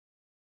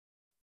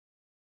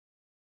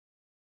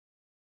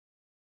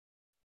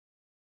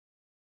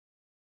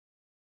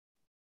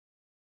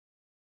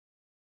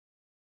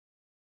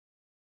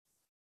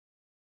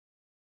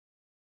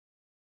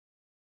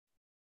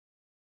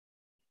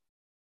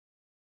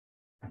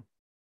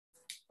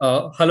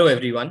Hello,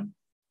 everyone.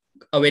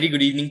 A very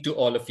good evening to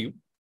all of you.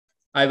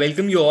 I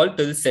welcome you all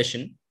to this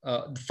session,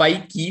 the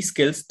 5 key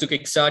skills to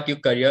kickstart your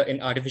career in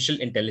artificial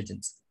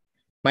intelligence.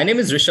 My name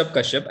is Rishabh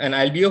Kashyap, and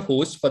I'll be your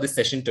host for this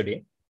session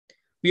today.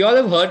 We all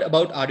have heard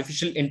about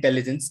artificial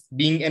intelligence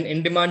being an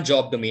in-demand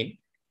job domain.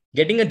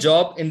 Getting a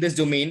job in this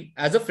domain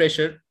as a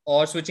fresher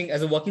or switching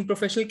as a working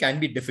professional can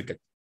be difficult.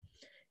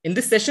 In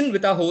this session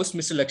with our host,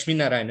 Mr.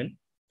 Laxminarayanan,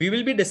 we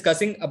will be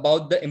discussing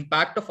about the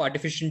impact of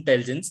artificial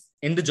intelligence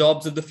in the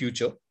jobs of the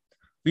future.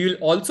 We will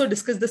also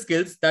discuss the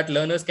skills that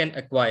learners can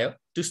acquire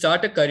to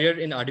start a career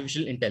in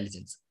artificial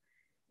intelligence.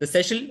 The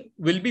session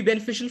will be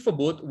beneficial for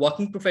both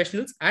working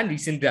professionals and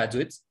recent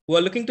graduates who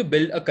are looking to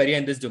build a career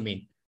in this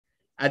domain.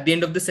 At the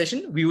end of the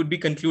session, we would be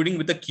concluding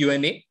with a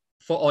Q&A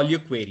for all your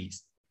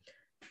queries.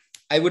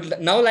 I would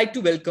now like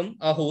to welcome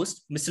our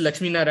host, Mr.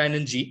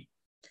 Laxminarayanan G.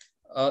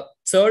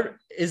 Sir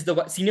is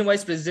the Senior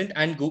Vice President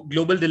and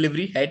Global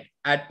Delivery Head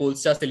at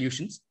Polestar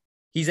Solutions.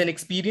 He's an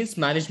experienced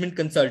management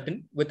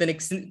consultant with an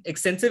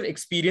extensive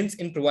experience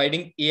in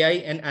providing AI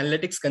and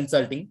analytics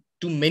consulting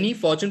to many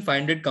Fortune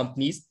 500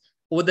 companies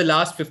over the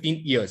last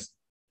 15 years.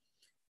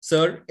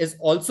 Sir is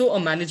also a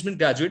management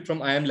graduate from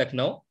IIM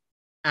Lucknow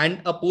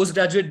and a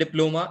postgraduate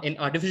diploma in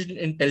artificial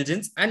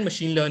intelligence and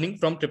machine learning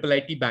from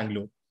IIIT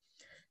Bangalore.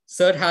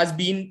 Sir has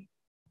been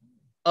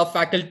a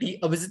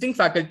visiting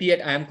faculty at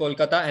IIM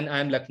Kolkata and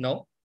IIM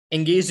Lucknow,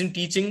 engaged in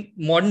teaching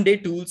modern day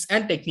tools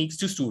and techniques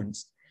to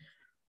students.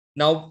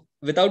 Now,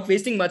 without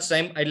wasting much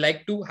time, I'd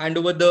like to hand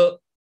over the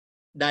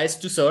dais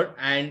to Sir.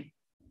 And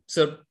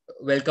Sir,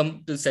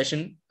 welcome to the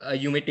session.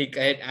 You may take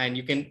ahead and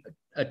you can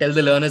tell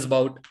the learners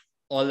about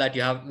all that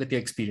you have with your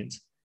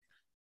experience.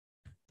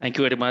 Thank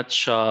you very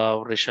much,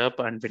 Rishabh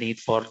and Vineet,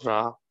 for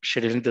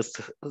scheduling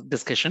this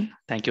discussion.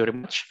 Thank you very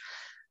much.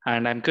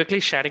 And I'm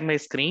quickly sharing my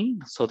screen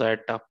so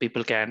that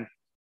people can.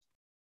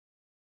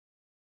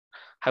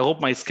 I hope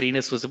my screen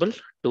is visible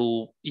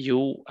to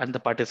you and the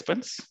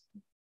participants.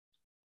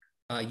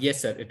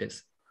 Yes, sir, it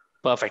is.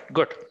 Perfect,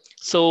 good.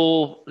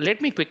 So let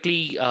me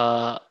quickly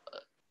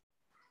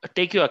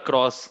take you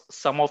across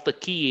some of the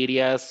key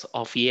areas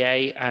of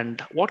AI and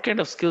what kind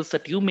of skills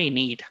that you may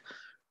need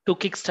to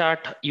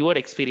kickstart your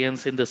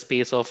experience in the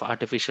space of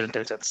artificial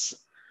intelligence.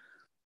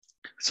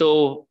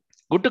 So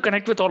good to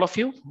connect with all of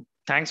you.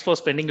 Thanks for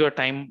spending your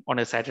time on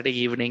a Saturday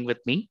evening with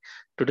me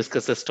to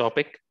discuss this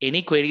topic.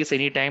 Any queries,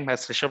 anytime,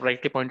 as Rishabh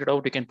rightly pointed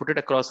out, you can put it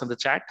across in the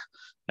chat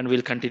and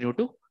we'll continue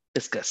to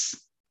discuss.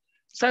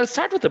 So I'll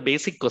start with a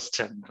basic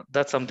question.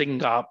 That's something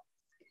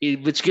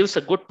which gives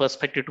a good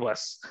perspective to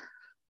us.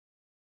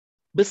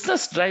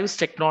 Business drives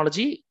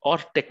technology or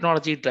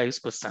technology drives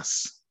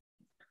business?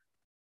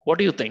 What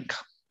do you think?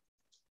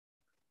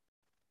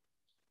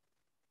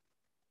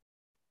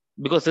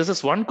 Because this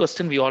is one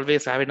question we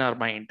always have in our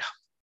mind.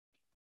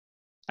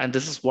 And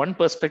this is one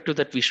perspective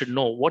that we should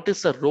know. What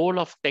is the role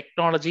of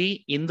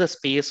technology in the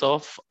space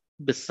of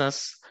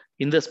business,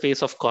 in the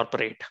space of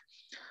corporate?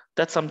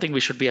 That's something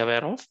we should be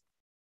aware of.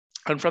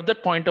 And from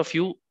that point of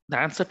view, the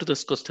answer to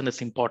this question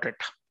is important.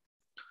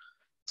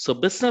 So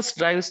business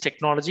drives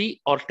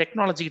technology or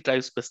technology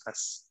drives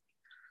business?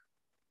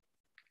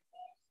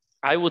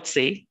 I would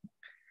say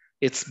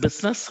it's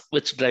business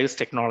which drives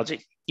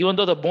technology. Even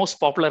though the most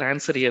popular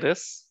answer here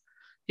is,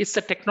 it's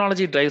the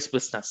technology drives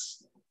business.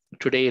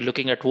 Today,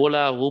 looking at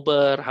Ola,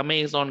 Uber,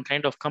 Amazon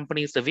kind of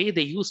companies, the way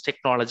they use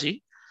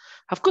technology,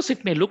 of course,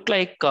 it may look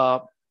like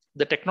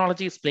the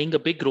technology is playing a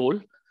big role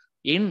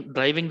in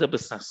driving the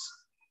business.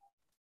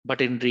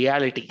 But in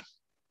reality,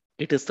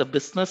 it is the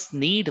business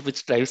need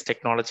which drives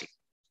technology.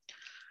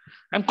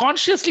 I'm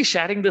consciously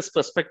sharing this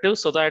perspective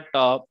so that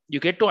you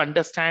get to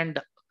understand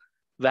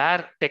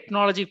where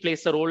technology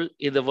plays a role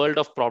in the world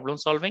of problem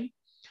solving,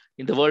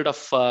 in the world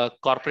of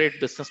corporate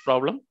business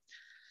problem.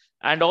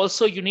 And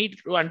also you need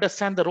to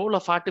understand the role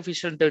of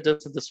artificial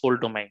intelligence in this whole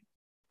domain.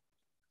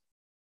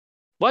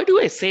 Why do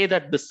I say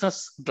that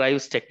business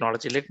drives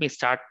technology? Let me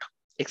start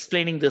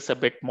explaining this a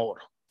bit more.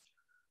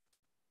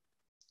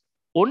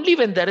 Only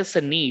when there is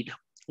a need,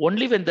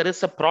 only when there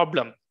is a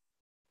problem,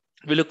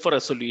 we look for a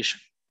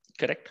solution,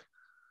 correct?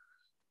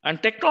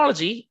 And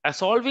technology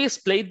has always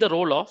played the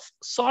role of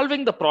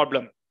solving the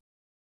problem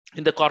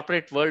in the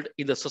corporate world,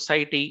 in the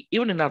society,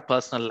 even in our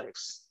personal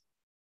lives.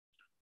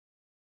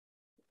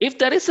 If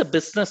there is a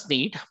business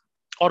need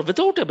or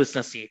without a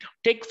business need,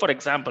 take for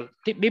example,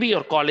 maybe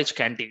your college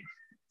canteen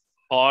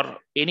or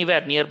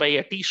anywhere nearby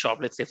a tea shop,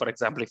 let's say for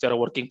example, if you're a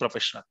working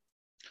professional.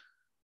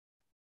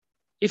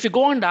 If you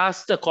go and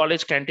ask the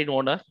college canteen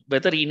owner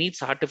whether he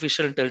needs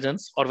artificial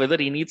intelligence or whether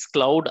he needs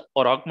cloud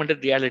or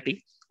augmented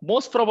reality,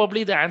 most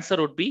probably the answer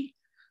would be,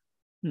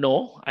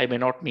 no, I may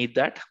not need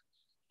that.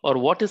 Or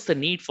what is the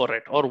need for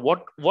it? Or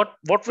what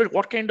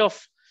kind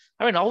of,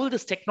 how will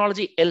this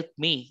technology help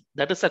me?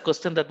 That is a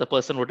question that the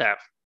person would have.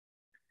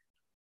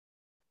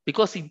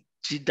 Because he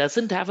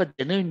doesn't have a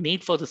genuine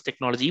need for this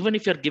technology. Even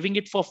if you're giving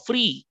it for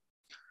free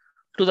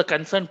to the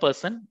concerned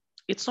person,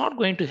 it's not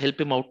going to help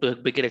him out to a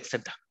bigger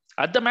extent.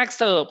 At the max,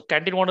 the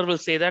canteen owner will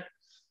say that,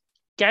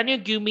 can you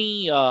give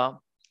me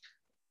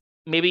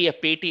maybe a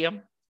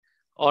Paytm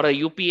or a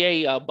UPI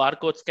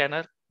barcode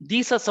scanner.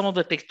 These are some of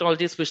the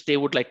technologies which they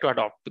would like to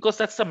adopt because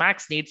that's the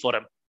max need for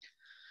them.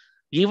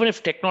 Even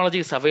if technology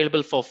is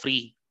available for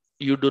free,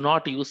 you do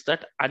not use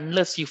that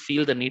unless you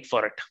feel the need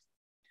for it.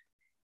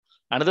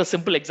 Another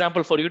simple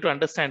example for you to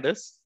understand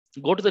is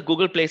go to the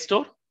Google Play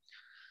Store.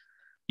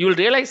 You will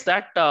realize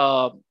that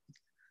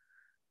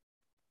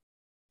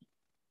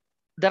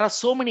there are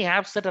so many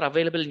apps that are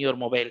available in your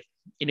mobile,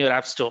 in your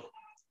app store.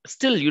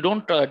 Still, you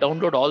don't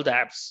download all the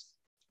apps.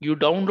 You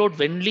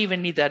download only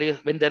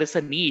when there is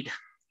a need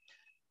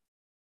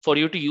for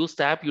you to use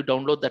the app, you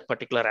download that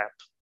particular app.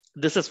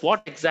 This is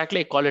what exactly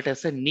I call it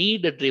as a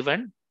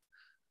need-driven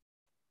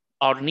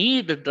or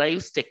need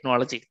drives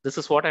technology. This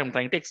is what I'm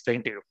trying to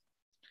explain to you.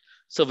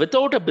 So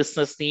without a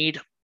business need,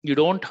 you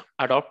don't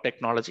adopt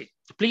technology.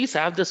 Please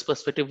have this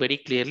perspective very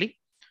clearly.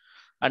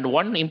 And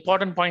one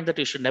important point that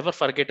you should never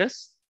forget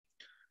is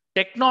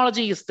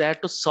technology is there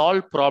to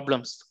solve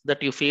problems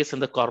that you face in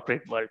the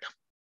corporate world.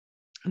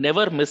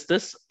 Never miss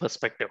this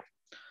perspective.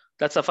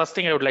 That's the first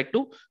thing I would like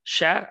to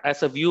share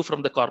as a view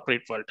from the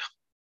corporate world.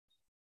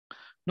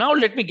 Now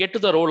let me get to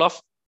the role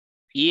of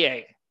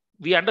AI.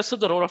 We understood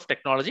the role of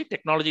technology.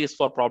 Technology is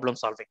for problem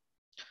solving.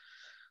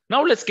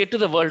 Now let's get to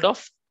the world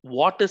of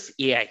what is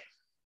AI.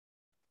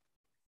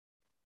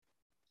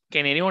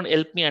 Can anyone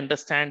help me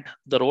understand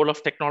the role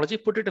of technology?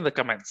 Put it in the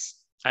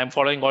comments. I'm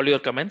following all your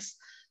comments.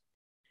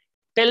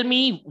 Tell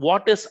me,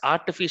 what is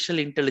artificial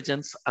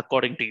intelligence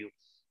according to you?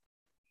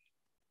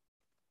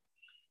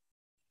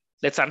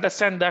 Let's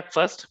understand that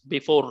first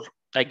before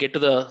I get to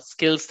the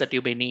skills that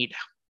you may need.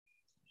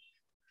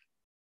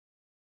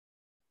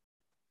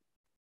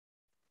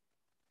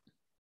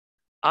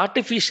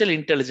 Artificial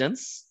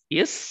intelligence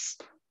is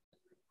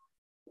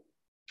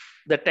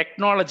the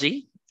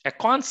technology, a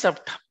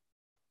concept,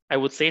 I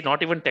would say,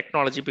 not even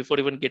technology. Before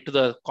even get to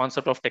the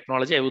concept of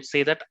technology, I would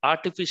say that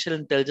artificial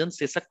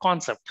intelligence is a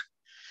concept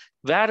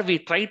where we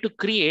try to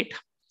create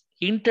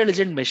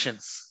intelligent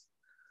machines.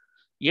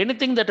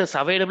 Anything that is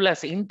available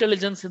as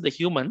intelligence in the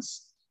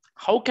humans,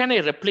 how can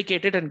I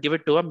replicate it and give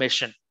it to a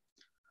machine?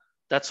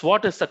 That's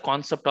what is the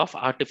concept of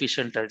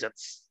artificial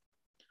intelligence.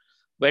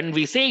 When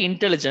we say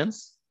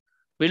intelligence,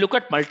 we look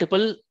at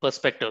multiple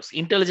perspectives.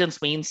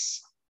 Intelligence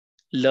means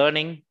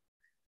learning,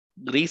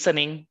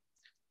 reasoning,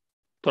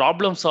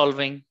 problem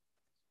solving,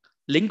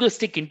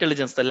 linguistic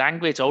intelligence, the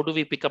language, how do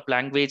we pick up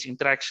language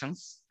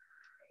interactions,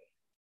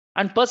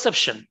 and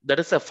perception,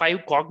 that is the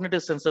 5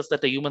 cognitive senses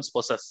that the humans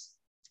possess.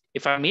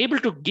 If I'm able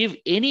to give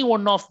any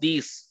one of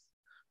these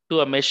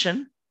to a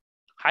machine,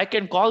 I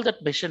can call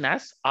that machine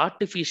as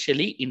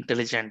artificially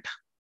intelligent.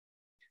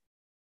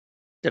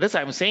 That is,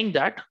 I'm saying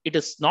that it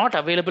is not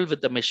available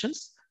with the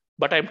machines,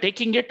 but I'm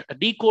taking it,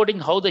 decoding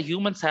how the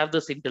humans have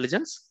this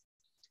intelligence,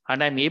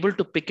 and I'm able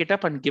to pick it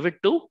up and give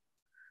it to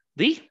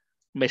the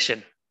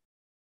machine.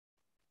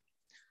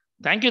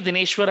 Thank you,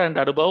 Dineshwar and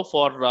Anubhav,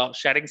 for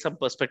sharing some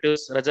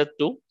perspectives. Rajat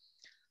too.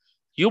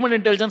 Human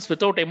intelligence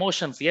without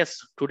emotions. Yes,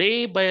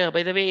 today, by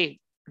the way,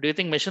 do you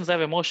think machines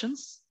have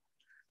emotions?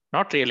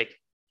 Not really.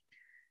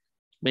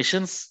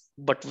 Machines,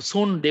 but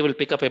soon they will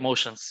pick up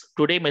emotions.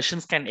 Today,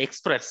 machines can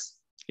express.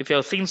 If you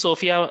have seen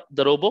Sophia,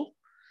 the robot,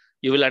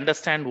 you will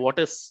understand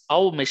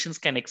how machines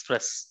can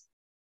express.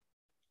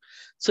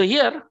 So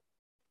here,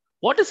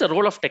 what is the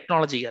role of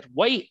technology here?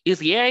 Why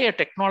is AI a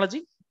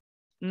technology?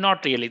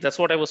 Not really. That's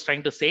what I was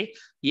trying to say.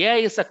 AI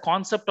is a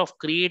concept of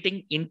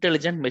creating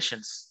intelligent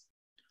machines.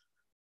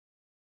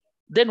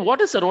 Then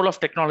what is the role of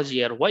technology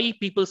here? Why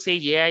people say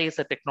AI is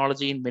a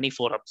technology in many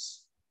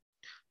forums?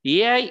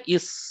 AI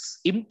is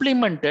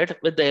implemented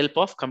with the help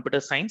of computer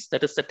science,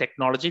 that is the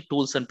technology,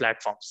 tools, and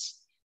platforms.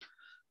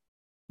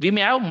 We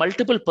may have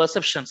multiple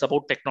perceptions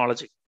about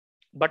technology,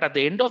 but at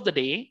the end of the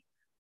day,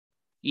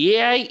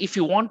 AI, if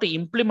you want to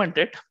implement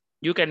it,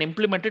 you can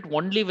implement it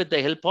only with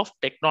the help of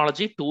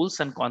technology, tools,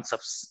 and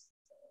concepts.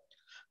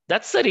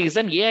 That's the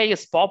reason AI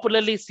is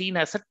popularly seen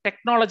as a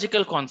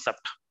technological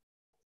concept.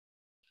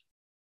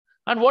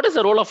 And what is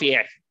the role of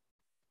AI?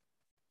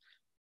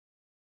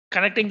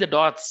 Connecting the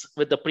dots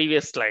with the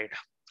previous slide,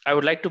 I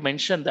would like to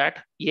mention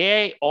that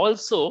AI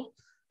also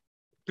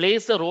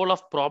plays the role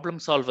of problem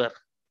solver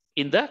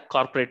in the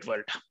corporate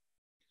world.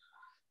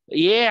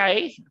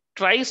 AI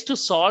tries to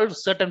solve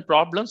certain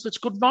problems which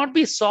could not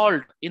be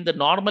solved in the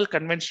normal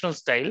conventional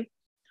style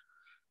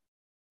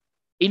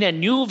in a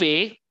new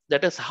way.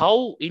 That is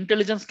how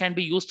intelligence can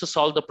be used to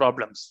solve the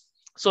problems.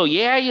 So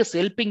AI is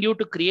helping you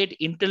to create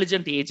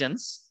intelligent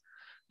agents.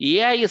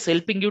 AI is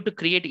helping you to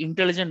create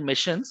intelligent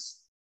machines.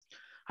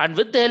 And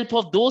with the help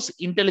of those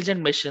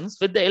intelligent machines,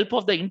 with the help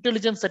of the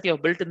intelligence that you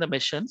have built in the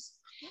machines,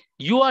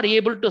 you are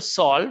able to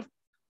solve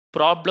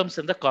problems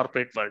in the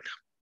corporate world.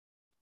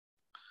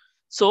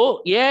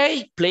 So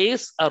AI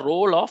plays a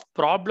role of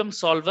problem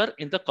solver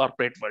in the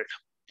corporate world.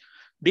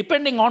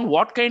 Depending on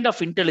what kind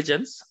of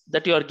intelligence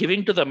that you are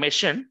giving to the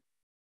machine,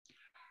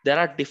 there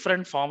are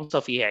different forms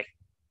of AI.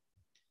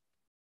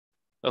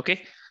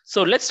 Okay,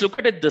 so let's look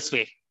at it this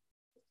way.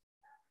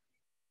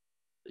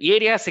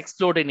 Areas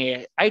explored in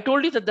AI. I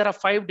told you that there are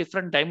 5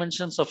 different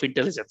dimensions of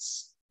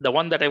intelligence. the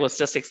one that I was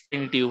just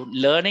explaining to you: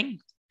 learning,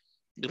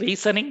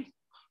 reasoning,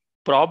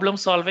 problem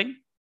solving,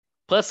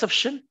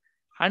 perception,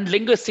 and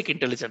linguistic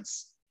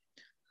intelligence.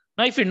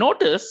 Now, if you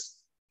notice,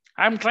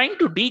 I'm trying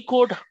to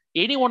decode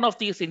any one of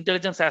these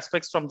intelligence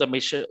aspects from the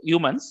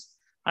humans,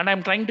 and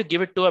I'm trying to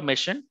give it to a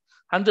machine.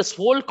 And this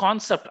whole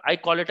concept, I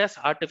call it as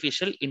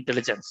artificial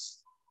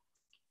intelligence.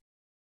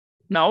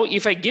 Now,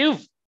 if I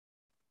give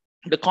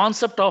the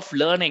concept of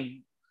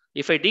learning,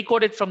 if I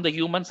decode it from the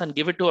humans and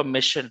give it to a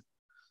machine,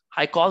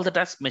 I call that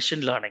as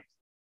machine learning.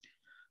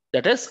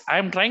 That is,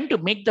 I'm trying to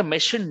make the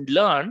machine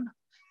learn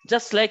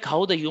just like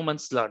how the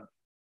humans learn.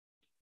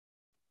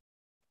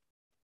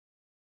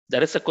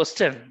 There is a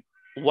question,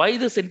 why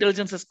this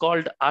intelligence is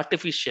called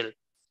artificial?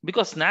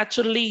 Because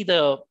naturally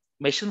the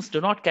machines do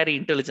not carry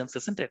intelligence,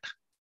 isn't it?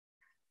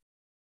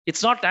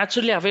 It's not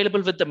naturally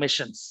available with the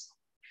machines.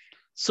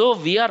 So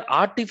we are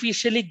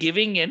artificially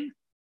giving in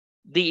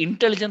the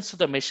intelligence to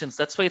the machines.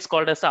 That's why it's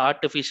called as the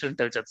artificial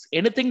intelligence.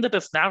 Anything that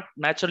is not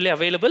naturally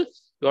available,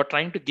 you are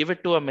trying to give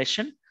it to a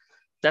machine.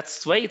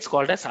 That's why it's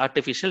called as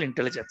artificial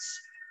intelligence.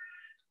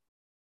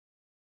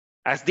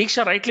 As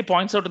Diksha rightly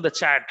points out in the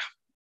chat,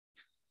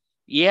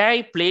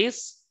 AI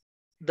plays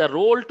the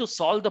role to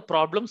solve the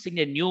problems in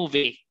a new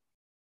way.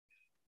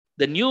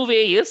 The new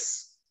way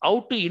is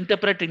how to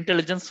interpret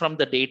intelligence from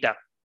the data,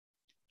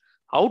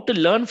 how to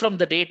learn from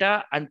the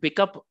data and pick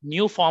up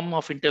new form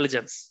of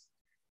intelligence.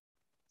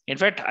 In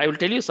fact, I will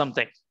tell you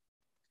something.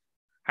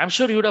 I'm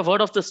sure you would have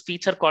heard of this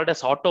feature called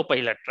as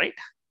autopilot, right?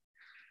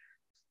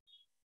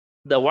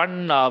 The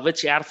one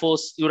which Air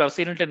Force, you would have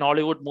seen it in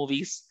Hollywood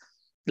movies,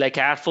 like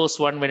Air Force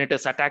One when it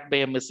is attacked by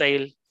a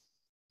missile.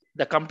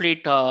 The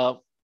complete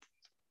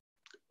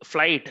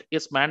flight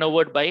is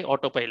maneuvered by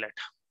autopilot.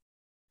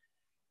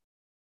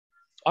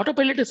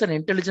 Autopilot is an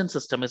intelligent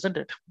system, isn't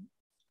it?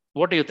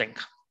 What do you think?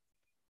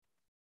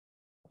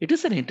 It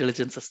is an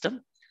intelligent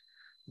system.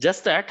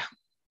 Just that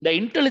the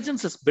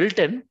intelligence is built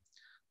in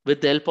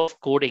with the help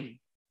of coding.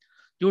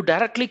 You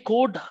directly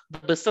code the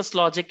business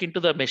logic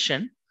into the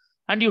machine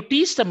and you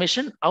teach the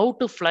machine how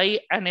to fly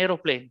an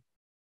aeroplane.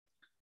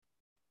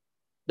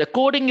 The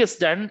coding is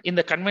done in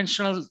the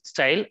conventional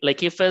style,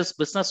 like if else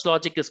business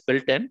logic is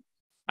built in,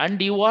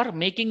 and you are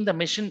making the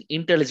machine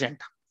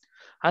intelligent.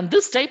 And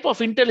this type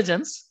of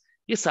intelligence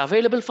is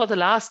available for the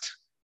last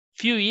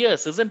few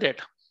years, isn't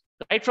it?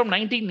 Right from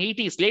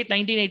 1980s, late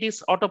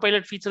 1980s,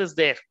 autopilot feature is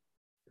there.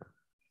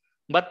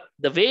 But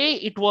the way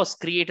it was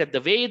created,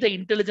 the way the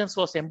intelligence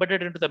was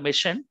embedded into the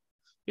machine,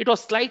 it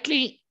was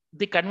slightly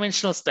the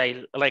conventional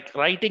style, like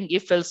writing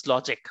if-else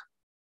logic.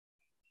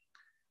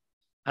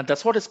 And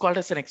that's what is called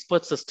as an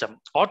expert system.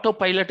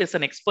 Autopilot is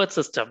an expert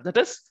system. That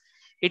is,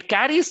 it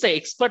carries the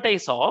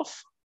expertise of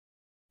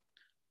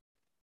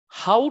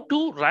how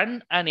to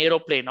run an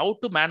aeroplane, how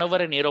to maneuver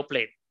an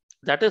aeroplane.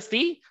 That is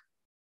the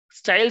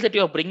style that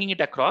you are bringing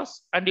it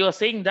across. And you are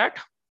saying that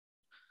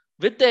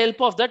with the help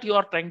of that, you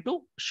are trying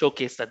to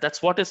showcase that.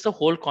 That's what is the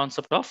whole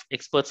concept of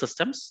expert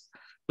systems,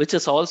 which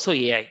is also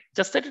AI,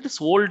 just that it is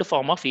old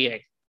form of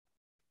AI.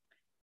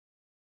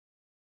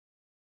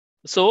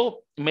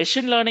 So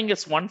machine learning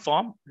is one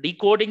form.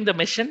 Decoding the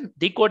machine,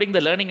 decoding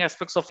the learning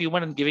aspects of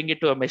human and giving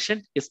it to a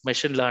machine is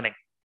machine learning.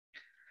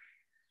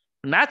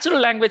 Natural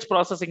language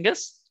processing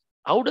is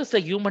how does the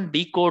human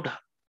decode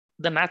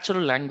the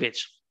natural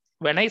language?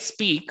 When I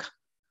speak,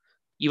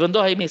 even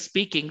though I may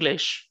speak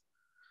English,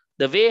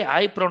 the way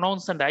I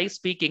pronounce and I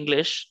speak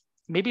English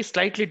may be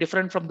slightly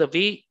different from the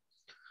way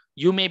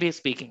you may be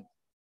speaking.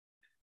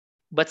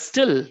 But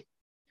still,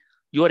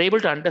 you are able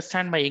to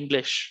understand my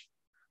English.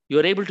 You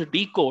are able to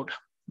decode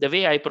the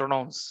way I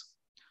pronounce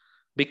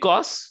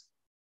because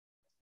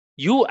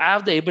you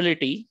have the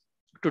ability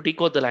to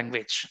decode the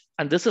language.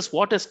 And this is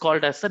what is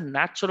called as a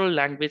natural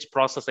language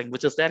processing,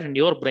 which is there in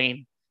your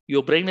brain.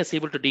 Your brain is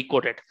able to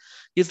decode it.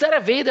 Is there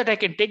a way that I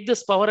can take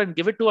this power and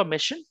give it to a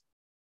machine?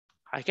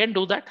 I can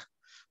do that.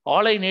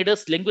 All I need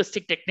is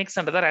linguistic techniques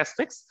and other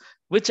aspects,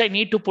 which I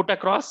need to put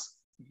across,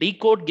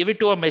 decode, give it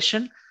to a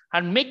machine,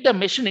 and make the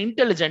machine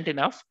intelligent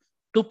enough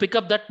to pick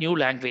up that new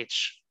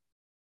language.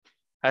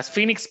 As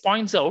Phoenix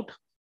points out,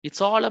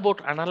 it's all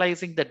about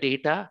analyzing the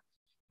data,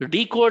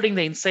 decoding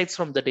the insights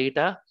from the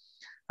data,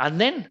 and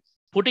then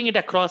putting it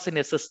across in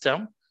a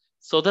system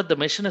so that the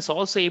machine is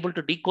also able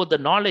to decode the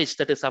knowledge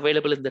that is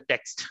available in the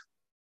text.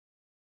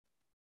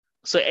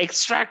 So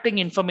extracting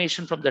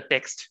information from the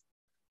text,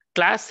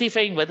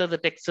 classifying whether the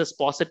text is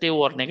positive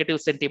or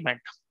negative sentiment.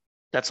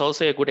 That's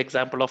also a good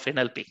example of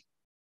NLP.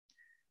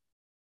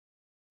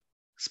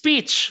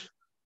 Speech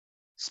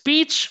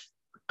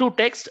to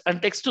text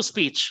and text to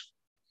speech.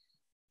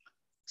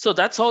 So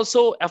that's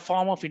also a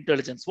form of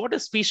intelligence. What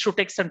is speech to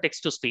text and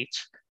text to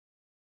speech?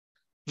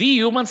 We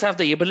humans have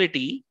the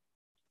ability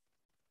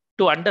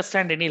to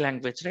understand any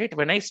language, right?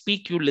 When I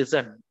speak, you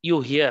listen,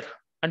 you hear,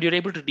 and you're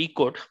able to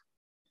decode.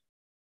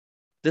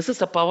 This is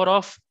the power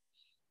of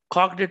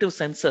cognitive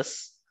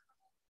senses.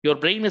 Your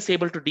brain is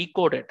able to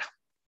decode it.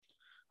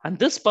 And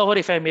this power,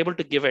 if I'm able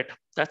to give it,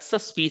 that's the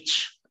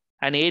speech,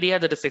 an area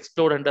that is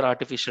explored under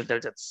artificial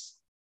intelligence.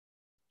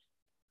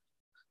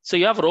 So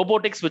you have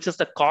robotics, which is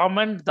the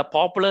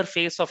popular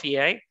phase of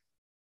AI.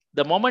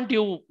 The moment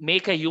you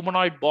make a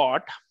humanoid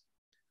bot,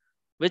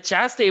 which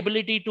has the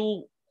ability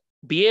to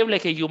behave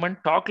like a human,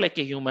 talk like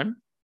a human,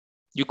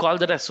 you call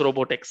that as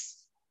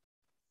robotics.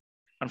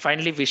 And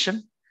finally,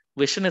 vision.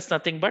 Vision is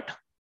nothing but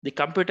the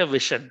computer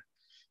vision.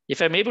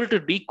 If I'm able to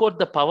decode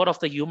the power of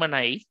the human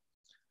eye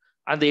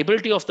and the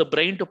ability of the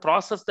brain to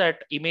process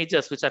that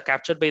images which are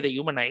captured by the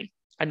human eye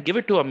and give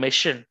it to a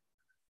machine,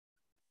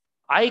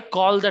 I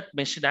call that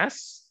machine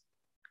as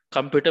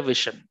computer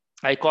vision.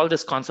 I call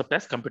this concept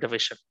as computer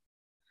vision.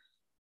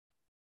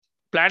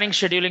 Planning,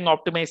 scheduling,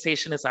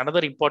 optimization is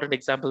another important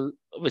example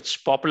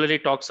which popularly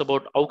talks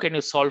about how can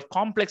you solve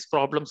complex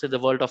problems in the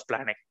world of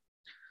planning.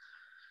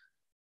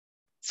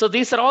 So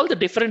these are all the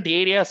different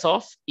areas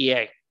of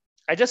AI.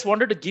 I just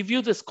wanted to give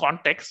you this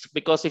context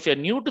because if you're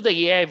new to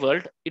the AI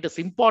world, it is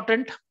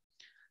important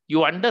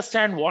you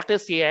understand what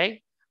is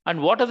AI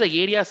and what are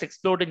the areas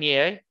explored in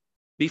AI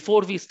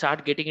before we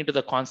start getting into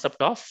the concept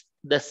of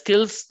the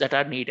skills that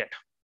are needed.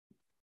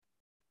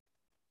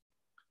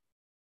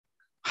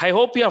 I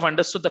hope you have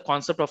understood the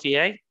concept of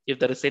AI. If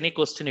there is any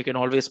question, you can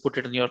always put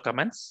it in your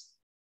comments.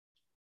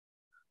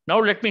 Now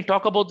let me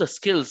talk about the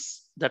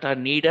skills that are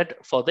needed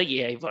for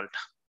the AI world.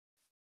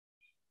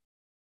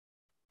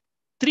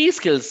 3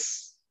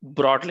 skills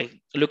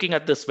broadly, looking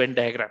at this Venn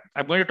diagram.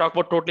 I'm going to talk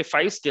about totally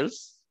 5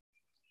 skills,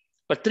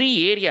 but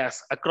 3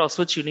 areas across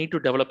which you need to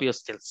develop your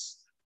skills.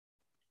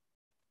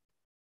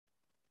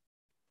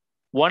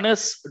 One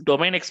is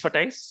domain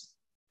expertise.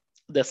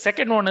 The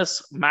second one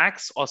is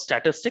maths or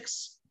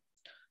statistics.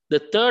 The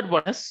third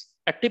one is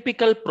a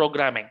typical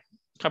programming,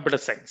 computer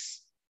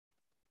science.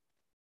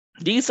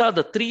 These are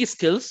the 3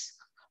 skills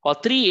or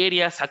 3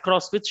 areas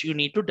across which you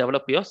need to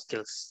develop your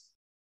skills.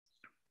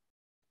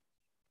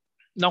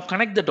 Now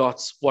connect the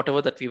dots,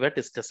 whatever that we were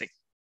discussing.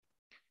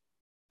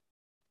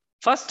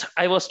 First,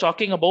 I was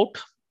talking about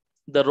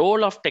the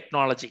role of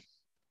technology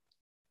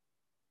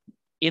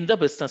in the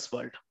business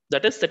world.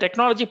 That is, the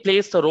technology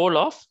plays the role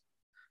of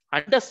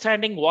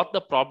understanding what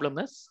the problem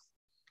is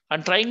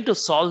and trying to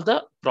solve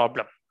the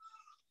problem.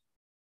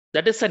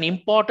 That is an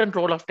important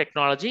role of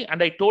technology.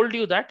 And I told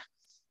you that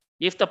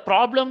if the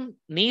problem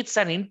needs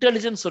an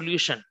intelligent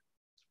solution,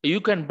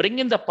 you can bring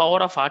in the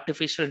power of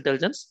artificial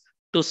intelligence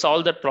to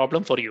solve that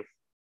problem for you.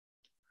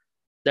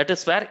 That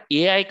is where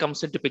AI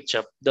comes into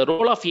picture. The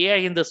role of AI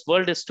in this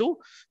world is to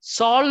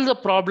solve the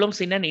problems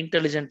in an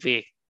intelligent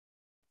way.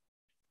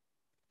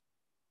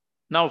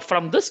 Now,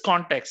 from this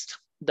context,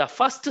 the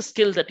first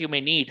skill that you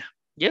may need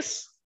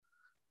is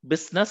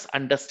business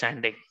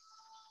understanding.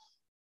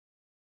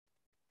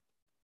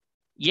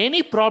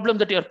 Any problem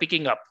that you're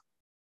picking up,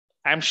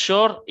 I'm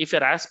sure if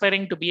you're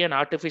aspiring to be an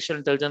artificial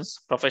intelligence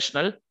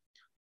professional,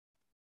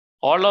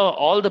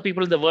 all the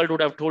people in the world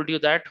would have told you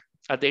that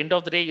at the end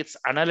of the day, it's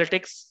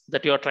analytics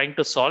that you're trying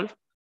to solve.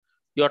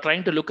 You're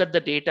trying to look at the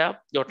data.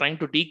 You're trying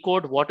to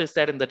decode what is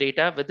there in the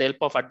data with the help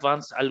of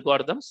advanced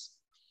algorithms.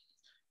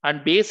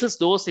 And basis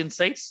those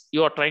insights,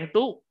 you are trying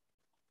to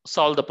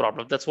solve the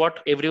problem. That's what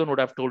everyone would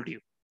have told you.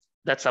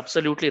 That's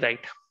absolutely right.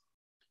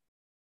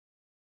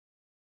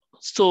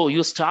 So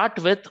you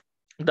start with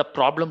the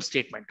problem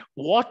statement.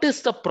 What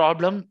is the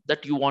problem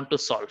that you want to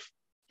solve?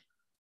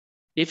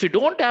 If you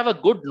don't have a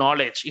good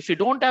knowledge, if you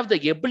don't have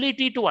the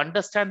ability to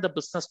understand the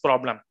business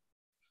problem,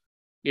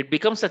 it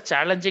becomes a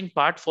challenging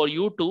part for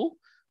you to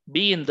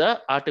be in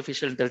the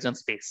artificial intelligence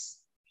space.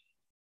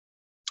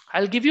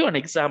 I'll give you an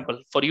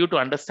example for you to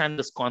understand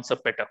this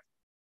concept better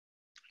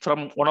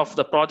from one of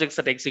the projects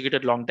that I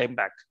executed a long time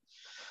back.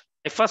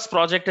 My first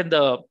project in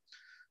the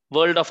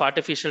world of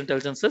artificial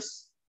intelligence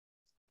is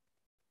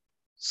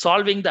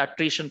solving the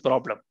attrition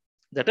problem.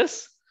 That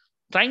is,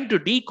 trying to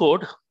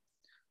decode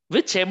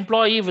which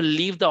employee will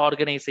leave the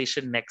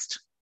organization next.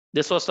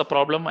 This was the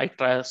problem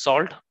I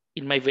solved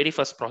in my very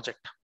first project.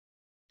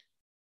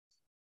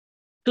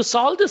 To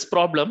solve this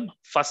problem,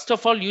 first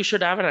of all, you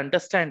should have an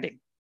understanding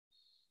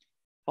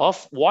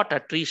of what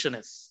attrition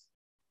is.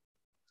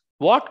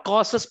 What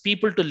causes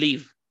people to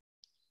leave?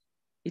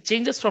 It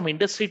changes from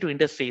industry to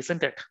industry,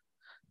 isn't it?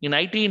 In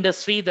IT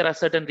industry, there are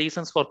certain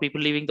reasons for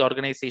people leaving the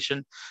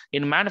organization.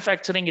 In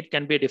manufacturing, it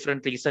can be a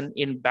different reason.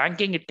 In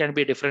banking, it can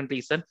be a different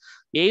reason.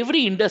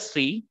 Every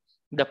industry,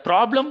 the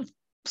problem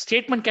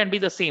statement can be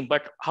the same,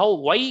 but how,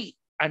 why,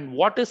 and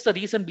what is the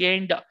reason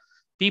behind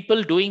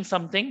people doing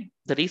something?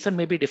 The reason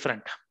may be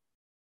different.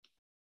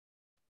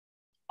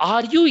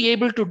 Are you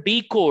able to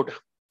decode,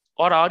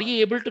 or are you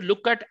able to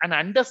look at and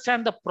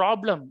understand the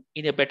problem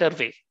in a better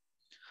way?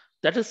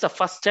 That is the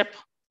first step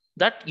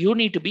that you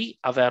need to be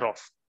aware of.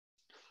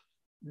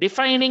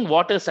 Defining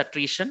what is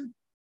attrition,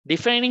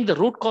 defining the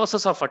root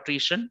causes of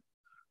attrition,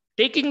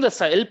 taking the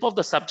help of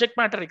the subject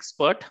matter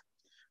expert,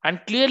 and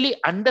clearly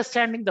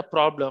understanding the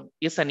problem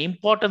is an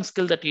important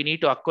skill that you need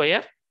to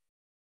acquire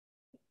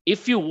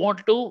if you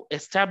want to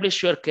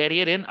establish your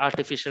career in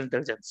artificial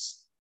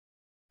intelligence.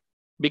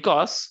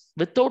 Because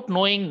without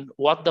knowing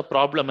what the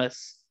problem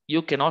is,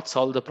 you cannot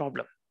solve the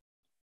problem.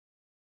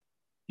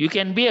 You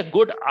can be a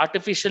good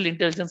artificial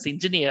intelligence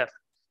engineer,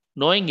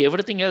 knowing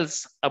everything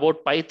else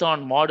about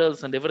Python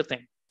models and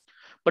everything.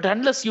 But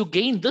unless you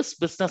gain this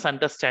business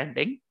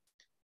understanding,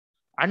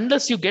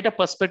 unless you get a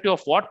perspective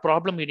of what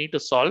problem you need to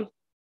solve,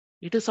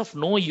 it is of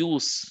no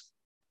use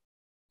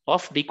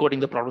of decoding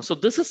the problem. So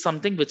this is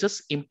something which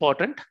is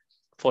important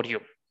for you.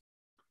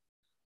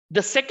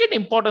 The second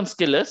important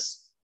skill is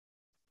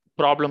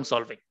problem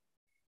solving.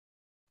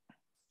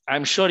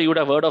 I'm sure you would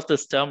have heard of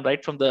this term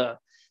right from the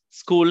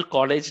school,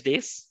 college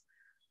days,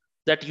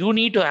 that you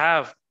need to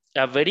have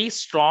a very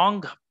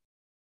strong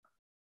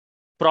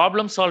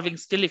problem solving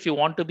skill if you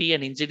want to be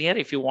an engineer,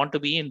 if you want to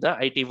be in the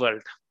IT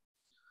world.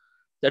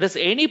 That is,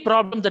 any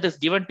problem that is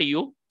given to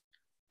you,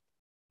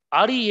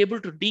 are you able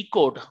to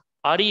decode?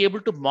 Are you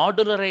able to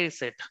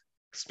modularize it,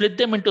 split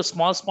them into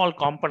small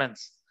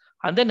components?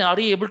 And then are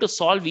you able to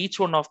solve each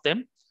one of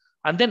them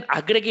and then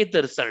aggregate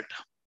the result?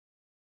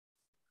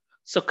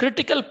 So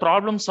critical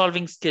problem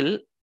solving skill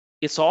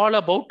is all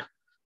about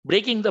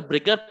breaking the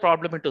bigger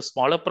problem into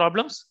smaller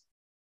problems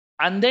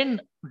and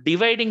then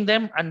dividing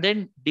them and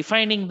then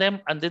defining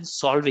them and then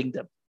solving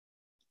them.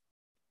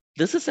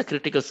 This is a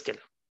critical skill.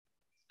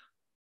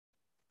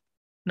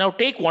 Now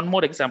take one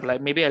more example.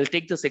 Maybe I'll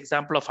take this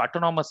example of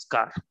autonomous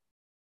car.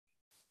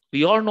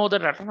 We all know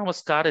that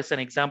autonomous car is an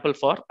example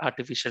for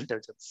artificial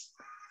intelligence.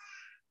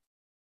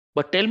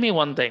 But tell me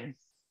one thing.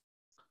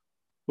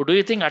 Do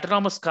you think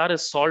autonomous car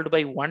is solved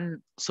by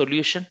one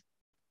solution?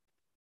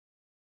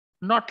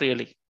 Not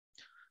really.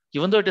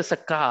 Even though it is a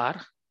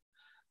car,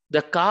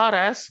 the car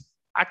has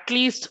at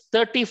least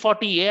 30,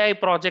 40 AI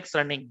projects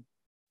running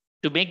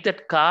to make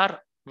that car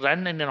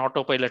run in an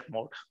autopilot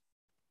mode.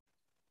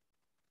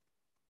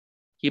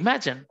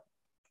 Imagine,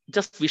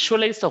 just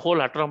visualize the whole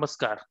autonomous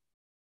car.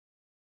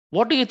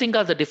 What do you think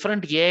are the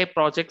different AI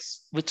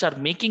projects which are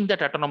making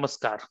that autonomous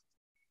car?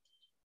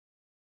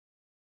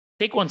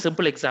 Take one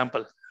simple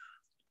example.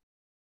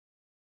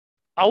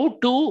 How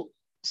to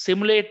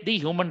simulate the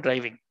human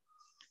driving.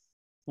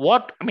 We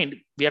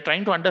are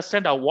trying to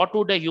understand what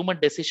would a human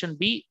decision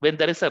be when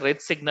there is a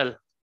red signal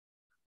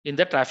in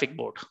the traffic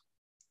board.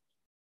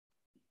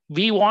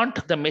 We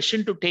want the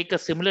machine to take a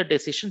similar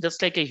decision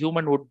just like a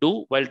human would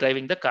do while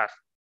driving the car.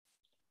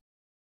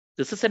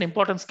 This is an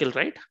important skill,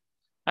 right?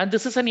 And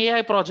this is an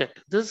AI project.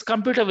 This is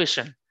computer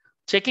vision,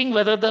 checking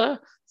whether the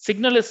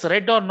signal is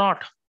red or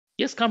not.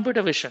 Yes,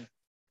 computer vision.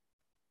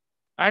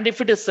 And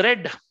if it is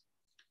red,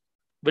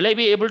 will I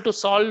be able to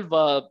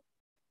solve,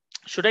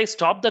 should I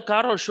stop the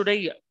car or should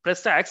I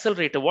press the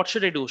accelerator? What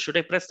should I do? Should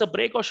I press the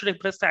brake or should I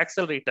press the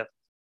accelerator?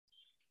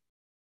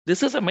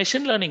 This is a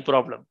machine learning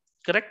problem,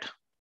 correct?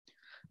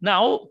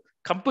 Now,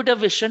 computer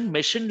vision,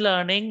 machine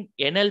learning,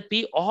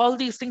 NLP, all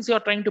these things you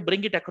are trying to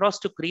bring it across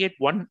to create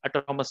one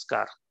autonomous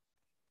car.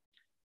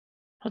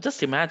 Now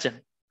just imagine,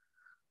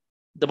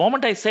 the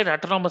moment I said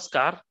autonomous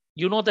car,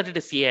 you know that it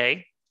is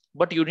AI,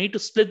 but you need to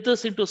split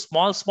this into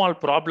small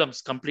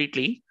problems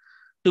completely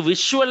to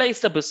visualize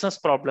the business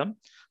problem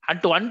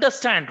and to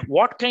understand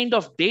what kind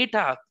of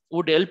data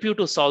would help you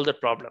to solve the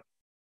problem.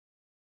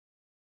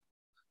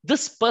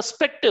 This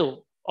perspective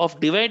of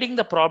dividing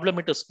the problem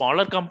into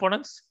smaller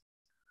components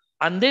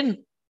and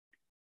then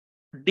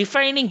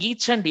defining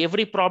each and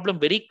every problem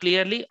very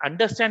clearly,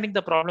 understanding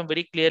the problem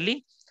very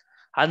clearly,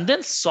 and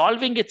then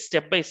solving it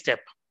step by step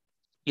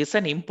is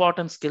an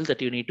important skill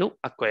that you need to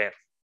acquire.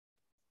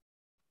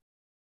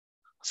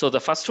 So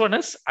the first one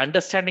is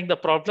understanding the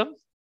problem.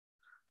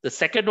 The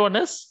second one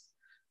is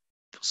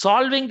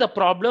solving the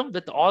problem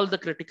with all the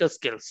critical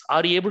skills.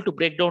 Are you able to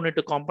break down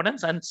into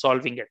components and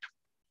solving it?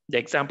 The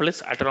example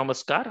is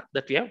autonomous car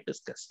that we have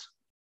discussed.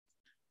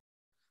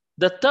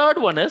 The third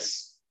one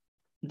is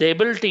the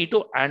ability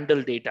to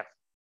handle data.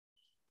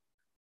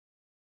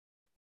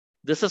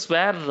 This is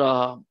where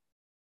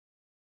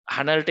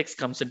analytics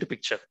comes into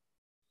picture.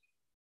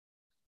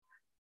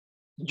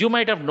 You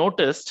might have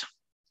noticed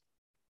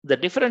the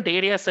different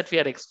areas that we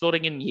are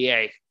exploring in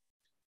AI.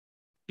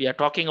 We are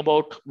talking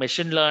about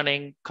machine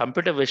learning,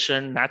 computer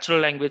vision, natural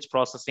language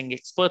processing,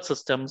 expert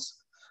systems,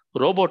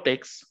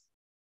 robotics.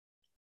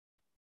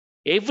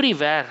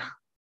 Everywhere,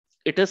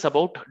 it is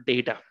about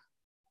data.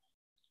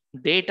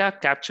 Data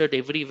captured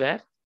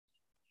everywhere.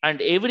 And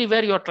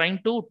everywhere you're trying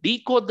to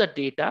decode the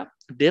data,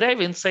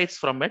 derive insights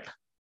from it.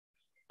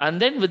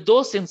 And then with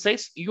those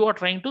insights, you are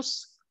trying to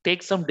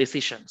take some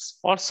decisions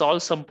or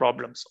solve some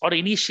problems or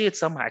initiate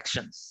some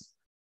actions.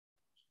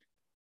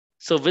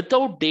 So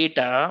without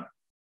data,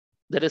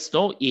 there is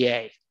no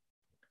AI.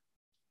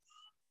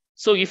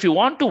 So if you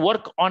want to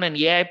work on an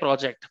AI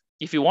project,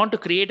 if you want to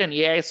create an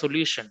AI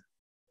solution,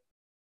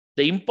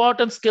 the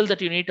important skill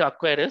that you need to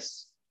acquire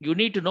is you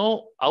need to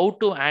know how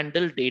to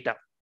handle data.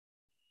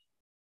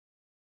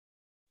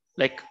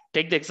 Like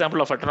take the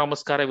example of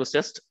autonomous car I was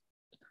just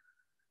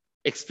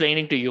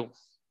explaining to you.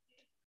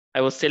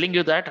 I was telling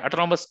you that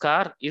autonomous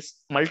car is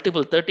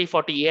multiple 30,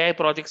 40 AI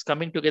projects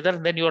coming together,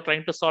 and then you are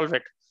trying to solve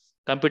it.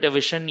 Computer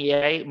vision,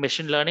 AI,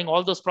 machine learning,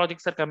 all those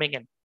projects are coming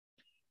in.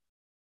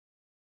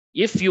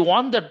 If you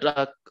want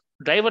the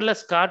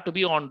driverless car to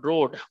be on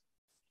road,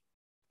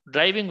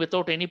 driving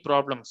without any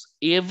problems,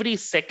 every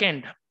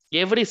second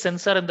Every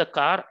sensor in the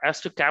car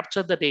has to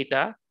capture the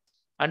data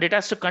and it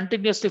has to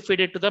continuously feed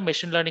it to the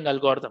machine learning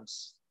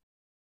algorithms.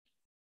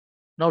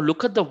 Now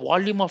look at the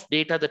volume of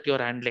data that you're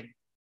handling.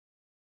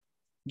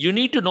 You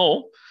need to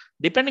know,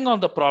 depending on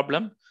the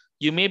problem,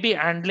 you may be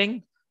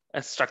handling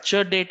a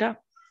structured data,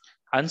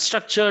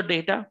 unstructured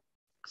data,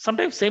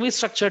 sometimes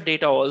semi-structured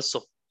data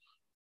also.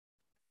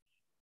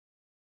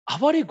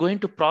 How are you going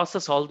to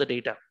process all the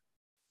data?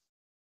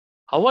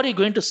 How are you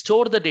going to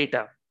store the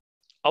data?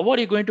 How are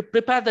you going to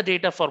prepare the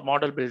data for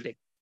model building?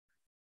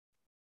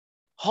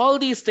 All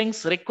these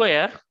things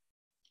require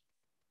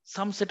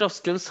some set of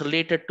skills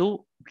related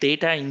to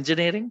data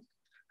engineering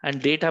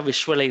and data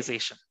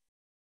visualization.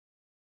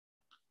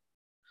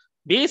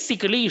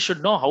 Basically, you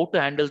should know how to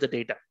handle the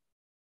data.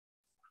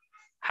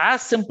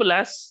 As simple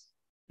as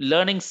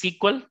learning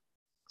SQL,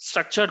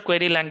 structured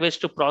query language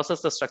to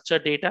process the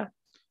structured data,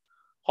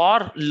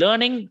 or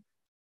learning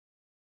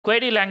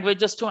query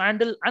languages to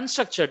handle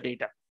unstructured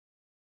data.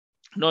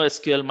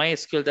 NoSQL,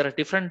 MySQL, there are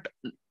different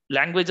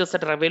languages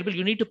that are available.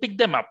 You need to pick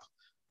them up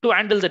to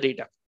handle the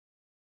data.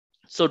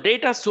 So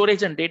data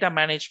storage and data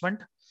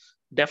management,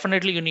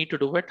 definitely you need to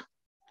do it.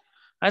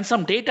 And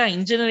some data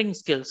engineering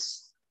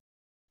skills,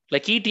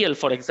 like ETL,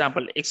 for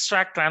example,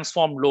 extract,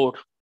 transform, load.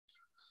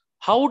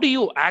 How do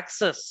you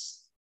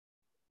access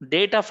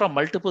data from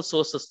multiple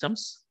source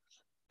systems,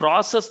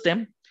 process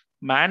them,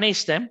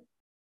 manage them,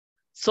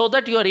 so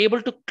that you are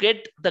able to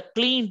get the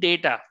clean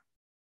data?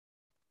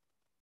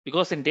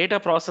 Because in data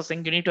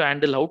processing, you need to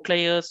handle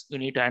outliers, you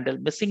need to handle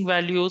missing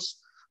values.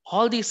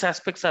 All these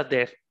aspects are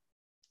there.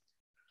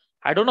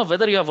 I don't know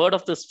whether you have heard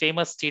of this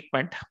famous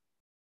statement.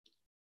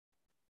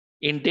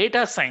 In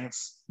data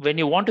science, when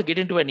you want to get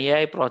into an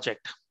AI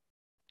project,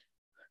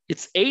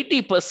 it's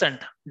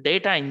 80%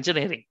 data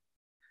engineering.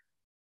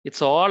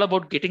 It's all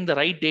about getting the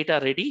right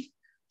data ready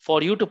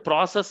for you to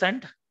process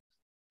and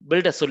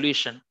build a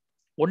solution.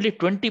 Only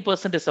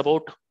 20% is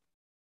about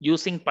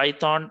using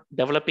Python,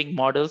 developing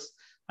models,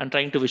 and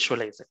trying to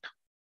visualize it.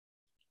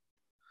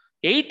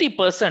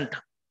 80%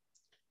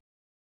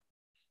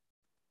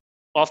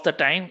 of the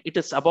time, it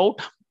is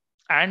about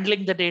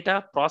handling the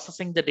data,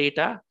 processing the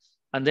data,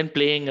 and then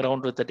playing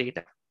around with the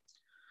data.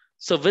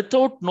 So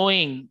without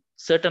knowing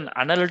certain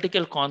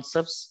analytical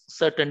concepts,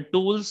 certain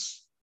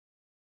tools,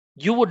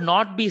 you would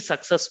not be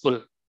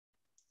successful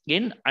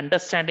in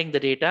understanding the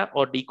data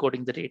or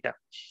decoding the data.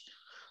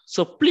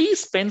 So please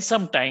spend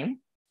some time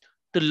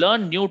to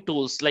learn new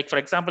tools. Like for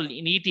example,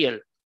 in ETL,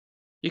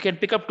 you can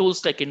pick up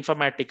tools like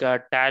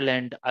Informatica,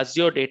 Talent,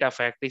 Azure Data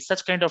Factory,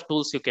 such kind of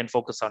tools you can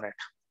focus on it.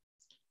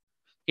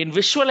 In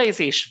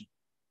visualization,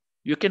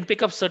 you can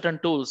pick up certain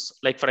tools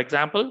like, for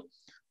example,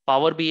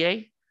 Power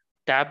BI,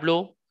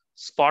 Tableau,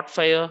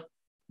 Spotfire.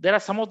 There are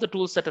some of the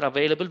tools that are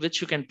available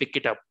which you can pick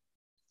it up.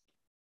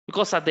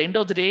 Because at the end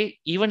of the day,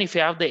 even if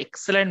you have the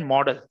excellent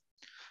model,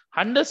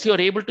 unless you're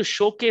able to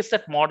showcase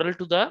that model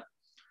to the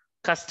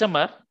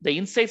customer, the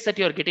insights that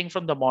you're getting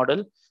from the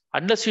model,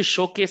 unless you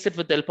showcase it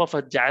with the help of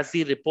a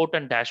jazzy report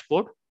and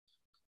dashboard,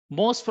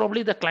 most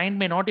probably the client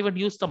may not even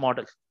use the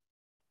model.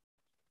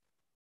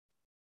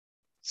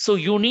 So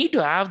you need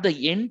to have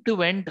the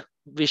end-to-end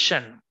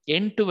vision,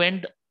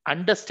 end-to-end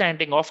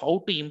understanding of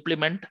how to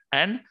implement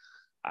an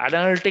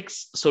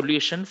analytics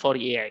solution for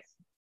AI.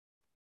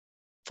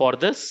 For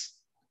this,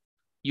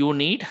 you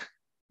need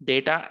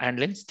data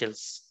handling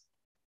skills.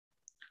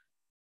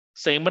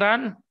 So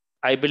Imran,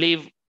 I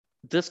believe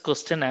this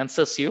question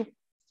answers you.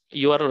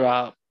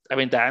 The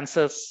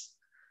answers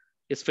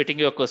is fitting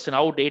your question.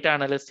 How data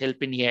analysts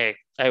help in AI?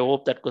 I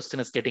hope that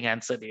question is getting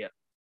answered here.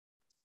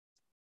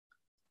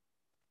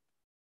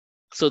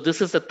 So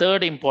this is the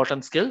third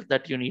important skill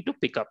that you need to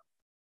pick up.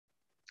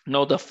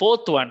 Now the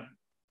fourth one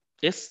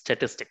is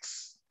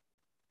statistics.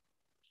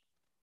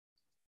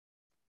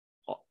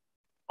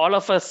 All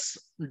of us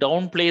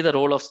downplay the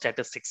role of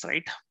statistics,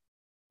 right?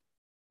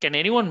 Can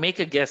anyone make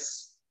a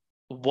guess?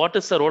 What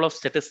is the role of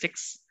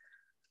statistics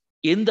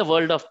in the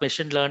world of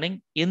machine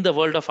learning, in the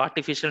world of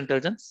artificial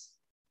intelligence?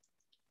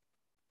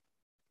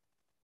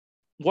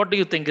 What do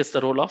you think is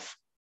the role of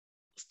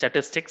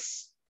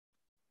statistics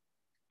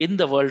in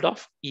the world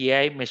of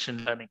AI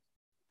machine learning?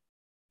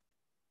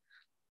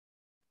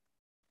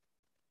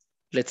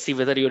 Let's see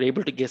whether you're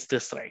able to guess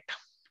this right.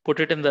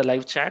 Put it in the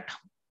live chat.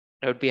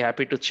 I would be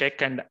happy to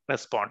check and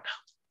respond.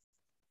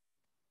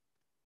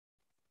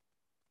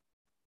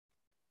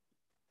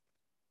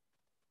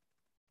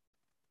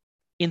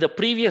 In the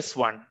previous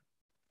one,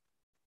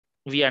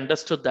 we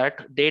understood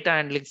that data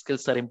handling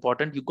skills are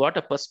important. You got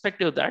a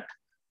perspective that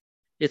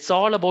it's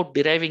all about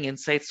deriving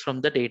insights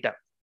from the data.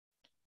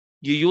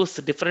 You use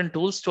different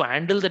tools to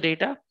handle the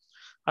data.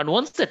 And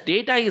once the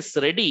data is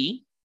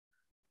ready,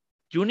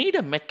 you need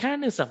a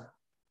mechanism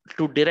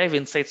to derive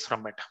insights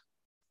from it.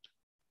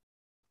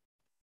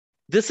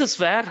 This is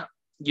where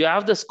you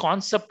have this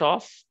concept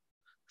of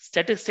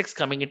statistics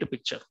coming into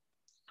picture.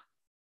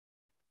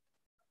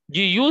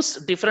 You use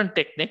different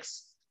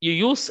techniques. You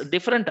use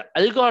different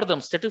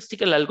algorithms,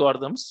 statistical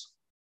algorithms,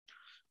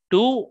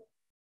 to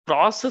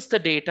process the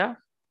data,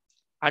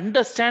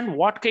 understand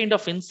what kind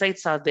of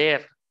insights are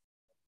there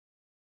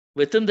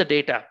within the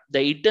data,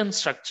 the hidden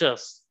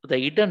structures, the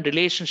hidden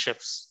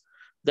relationships,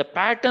 the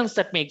patterns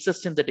that may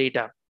exist in the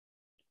data,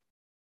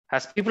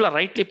 as people are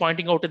rightly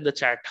pointing out in the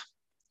chat,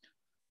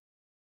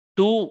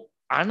 to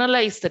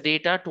analyze the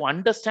data, to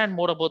understand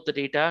more about the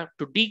data,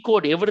 to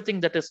decode everything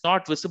that is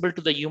not visible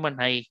to the human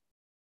eye,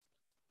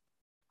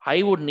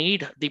 I would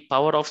need the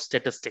power of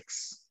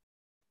statistics.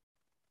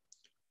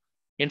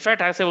 In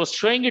fact, as I was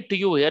showing it to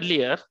you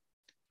earlier,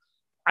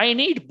 I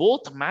need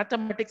both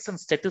mathematics and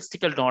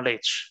statistical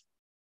knowledge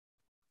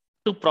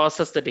to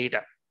process the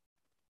data.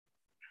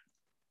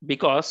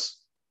 Because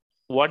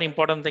one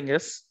important thing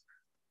is,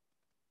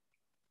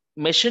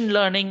 machine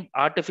learning,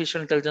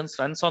 artificial intelligence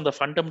runs on the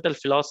fundamental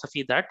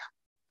philosophy that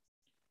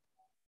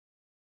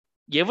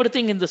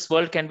everything in this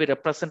world can be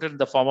represented in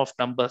the form of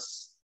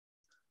numbers.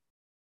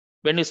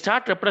 When you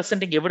start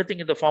representing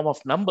everything in the form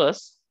of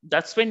numbers,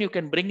 that's when you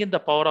can bring in the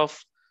power of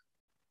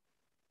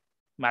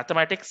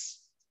mathematics,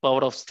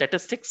 power of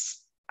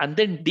statistics, and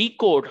then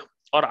decode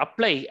or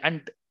apply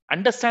and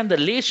understand the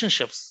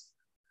relationships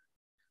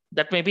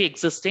that may be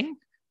existing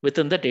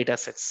within the data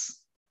sets.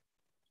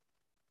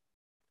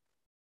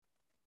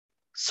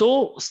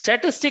 So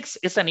statistics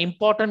is an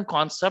important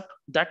concept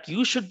that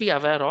you should be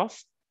aware of,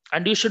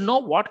 and you should know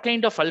what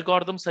kind of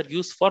algorithms are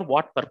used for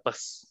what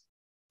purpose.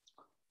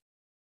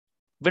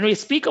 When we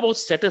speak about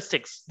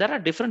statistics, there are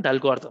different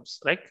algorithms,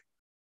 right?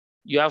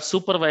 You have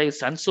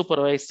supervised,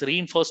 unsupervised,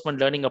 reinforcement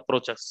learning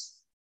approaches.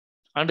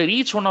 Under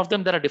each one of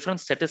them, there are different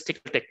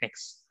statistical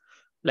techniques,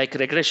 like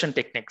regression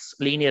techniques,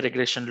 linear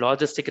regression,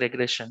 logistic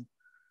regression,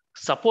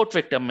 support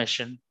vector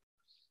machine,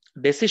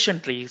 decision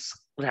trees,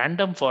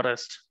 random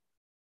forest,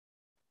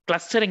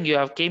 clustering, you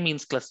have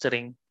k-means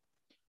clustering,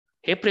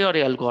 a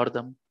priori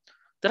algorithm.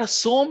 There are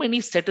so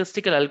many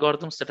statistical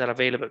algorithms that are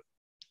available.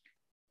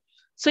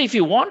 So if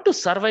you want to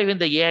survive in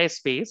the AI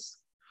space,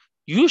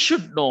 you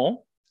should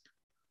know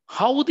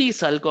how these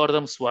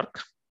algorithms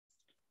work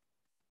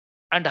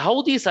and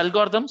how these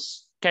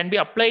algorithms can be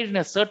applied in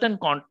a certain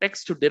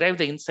context to derive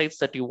the insights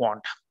that you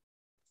want.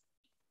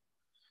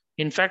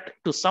 In fact,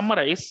 to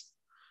summarize,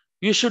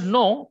 you should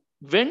know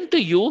when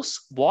to use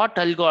what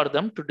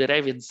algorithm to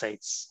derive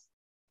insights.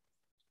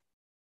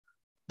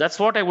 That's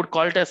what I would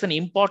call it as an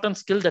important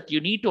skill that you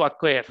need to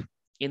acquire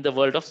in the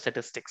world of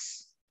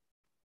statistics.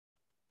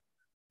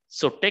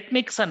 So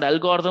techniques and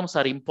algorithms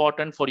are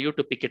important for you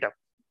to pick it up.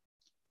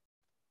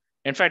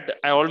 In fact,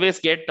 I always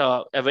get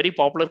a very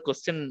popular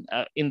question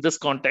in this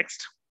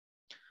context.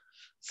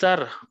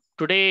 Sir,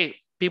 today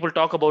people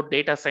talk about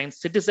data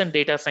science, citizen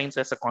data science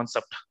as a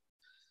concept,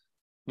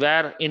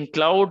 where in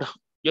cloud,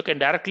 you can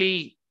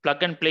directly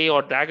plug and play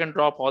or drag and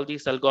drop all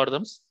these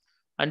algorithms,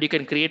 and you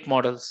can create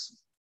models.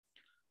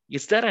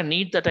 Is there a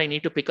need that I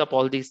need to pick up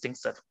all these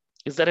things, sir?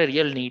 Is there a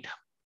real need?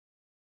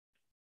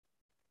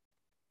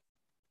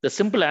 The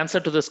simple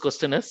answer to this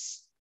question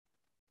is,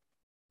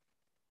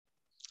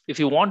 if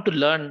you want to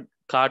learn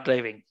car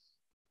driving,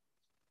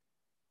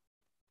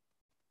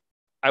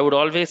 I would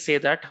always say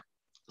that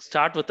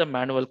start with a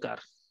manual car,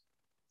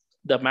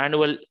 the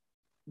manual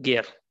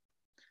gear.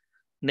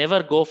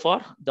 Never go for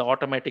the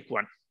automatic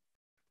one.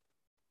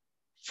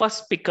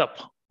 First pick up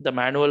the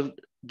manual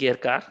gear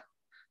car,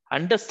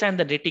 understand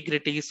the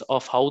nitty-gritties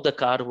of how the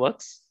car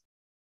works,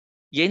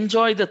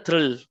 enjoy the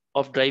thrill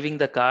of driving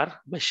the car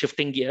by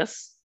shifting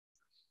gears.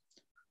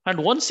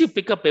 And once you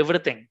pick up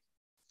everything,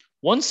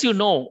 once you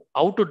know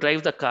how to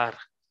drive the car,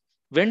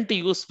 when to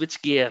use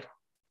which gear,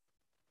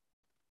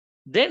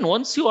 then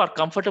once you are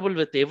comfortable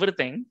with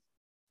everything,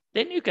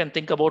 then you can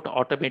think about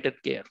automated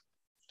gear.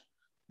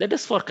 That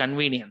is for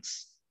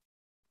convenience.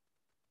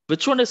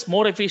 Which one is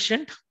more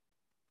efficient?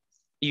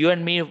 You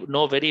and me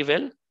know very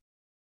well.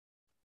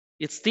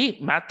 It's the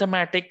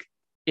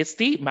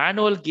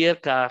manual gear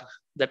car.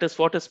 That is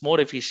what is more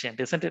efficient,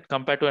 isn't it,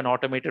 compared to an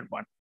automated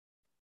one?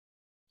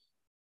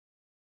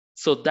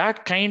 So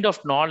that kind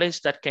of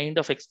knowledge, that kind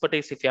of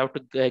expertise, if you have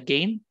to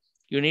gain,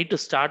 you need to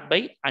start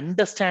by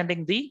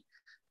understanding the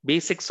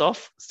basics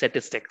of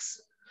statistics.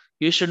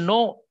 You should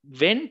know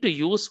when to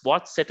use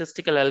what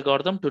statistical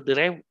algorithm to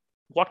derive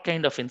what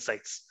kind of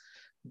insights,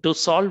 to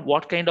solve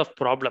what kind of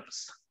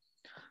problems.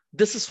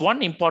 This is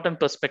one important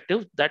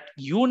perspective that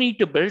you need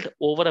to build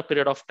over a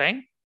period of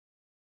time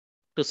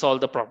to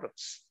solve the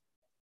problems.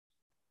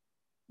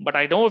 But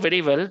I know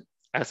very well,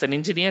 as an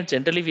engineer,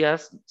 generally we are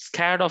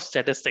scared of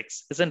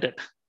statistics, isn't it?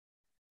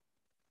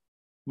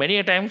 Many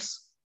a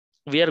times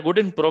we are good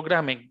in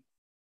programming,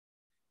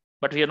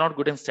 but we are not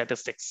good in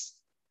statistics.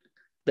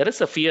 There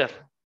is a fear,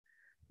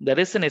 there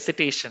is an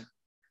hesitation.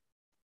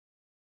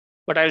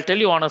 But I'll tell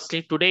you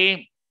honestly,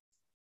 today,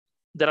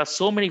 there are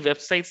so many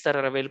websites that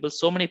are available,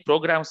 so many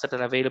programs that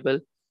are available.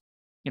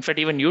 In fact,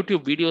 even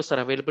YouTube videos are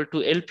available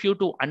to help you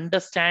to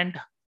understand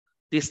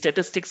the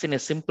statistics in a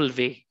simple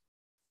way.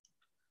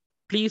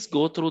 Please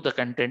go through the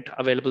content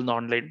available in the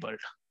online world.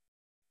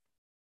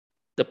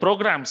 The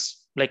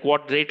programs, like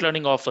what Great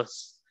Learning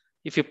offers,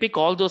 if you pick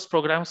all those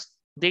programs,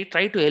 they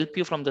try to help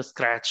you from the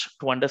scratch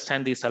to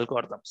understand these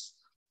algorithms.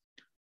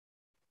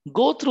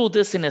 Go through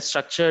this in a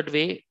structured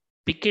way,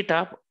 pick it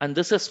up, and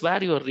this is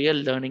where your real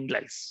learning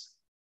lies.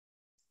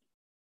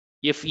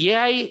 If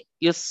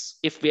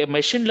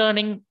machine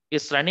learning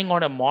is running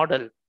on a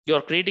model,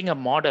 you're creating a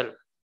model,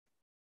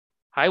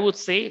 I would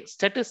say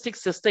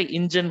statistics is the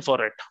engine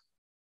for it.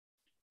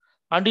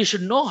 And you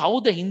should know how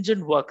the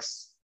engine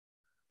works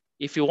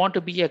if you want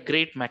to be a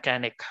great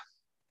mechanic.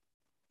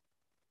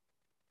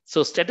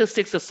 So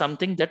statistics is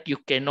something that you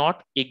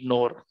cannot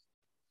ignore.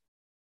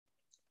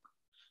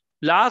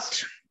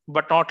 Last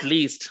but not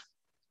least,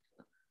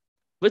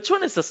 which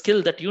one is the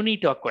skill that you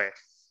need to acquire?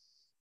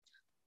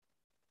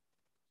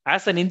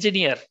 As an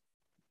engineer,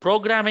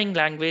 programming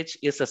language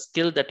is a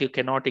skill that you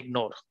cannot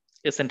ignore,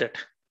 isn't it?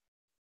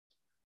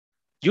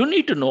 You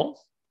need to know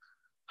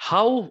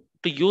how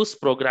to use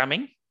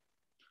programming,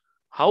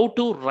 how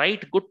to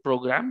write good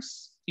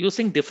programs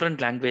using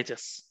different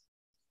languages.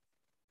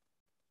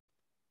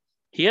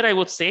 Here I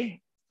would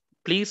say,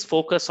 please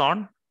focus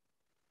on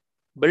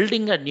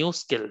building a new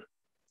skill.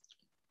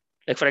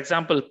 Like for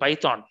example,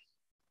 Python,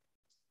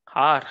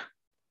 R.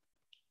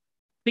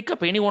 Pick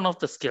up any one of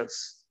the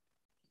skills.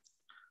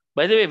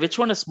 By the way, which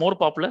one is more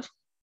popular?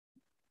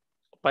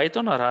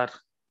 Python or R?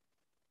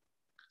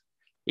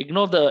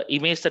 Ignore the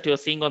image that you're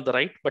seeing on the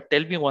right, but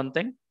tell me one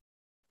thing.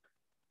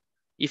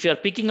 If you're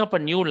picking up a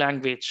new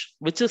language,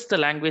 which is the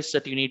language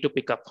that you need to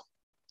pick up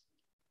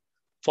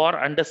for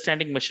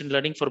understanding machine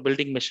learning, for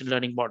building machine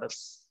learning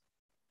models?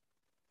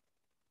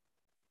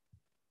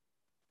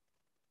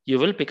 You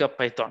will pick up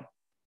Python.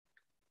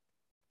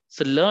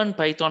 So learn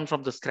Python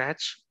from the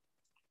scratch.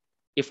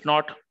 If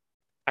not,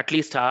 at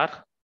least R,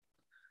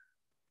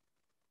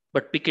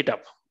 but pick it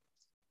up.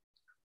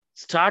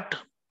 Start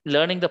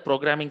learning the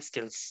programming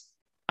skills.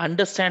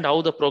 Understand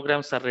how the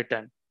programs are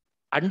written.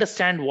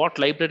 Understand what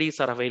libraries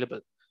are available.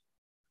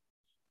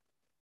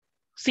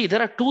 See,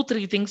 there are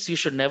 2-3 things you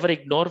should never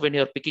ignore when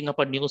you're picking up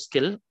a new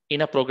skill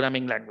in a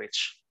programming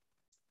language.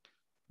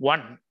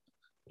 One,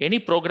 any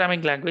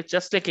programming language,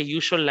 just like a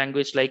usual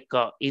language like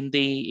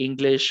Hindi,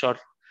 English, or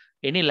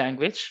any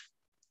language,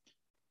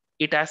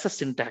 it has a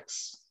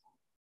syntax.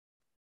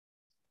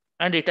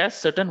 And it has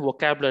certain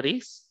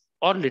vocabularies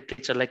or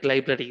literature like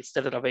libraries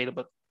that are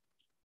available.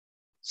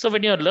 So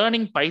when you're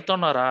learning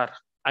Python or R,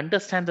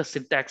 understand the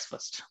syntax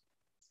first.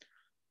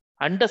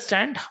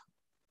 Understand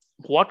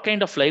what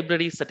kind of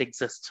libraries that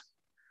exist.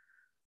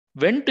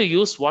 When to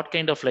use what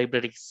kind of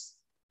libraries.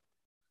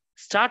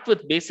 Start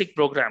with basic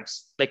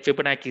programs like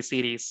Fibonacci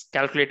series,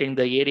 calculating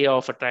the area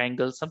of a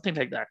triangle, something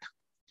like that.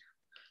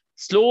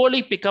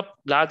 Slowly pick up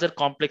larger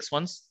complex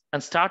ones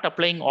and start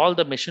applying all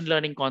the machine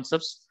learning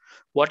concepts.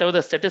 Whatever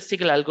the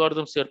statistical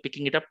algorithms you're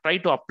picking it up, try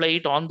to apply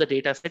it on the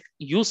data set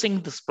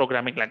using this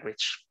programming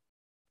language,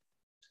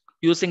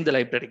 using the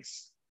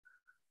libraries.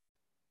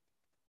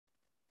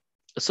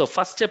 So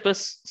first step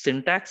is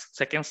syntax,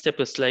 second step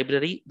is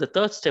library, the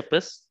third step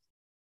is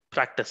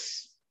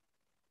practice.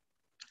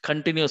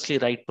 Continuously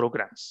write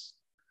programs.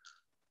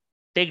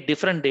 Take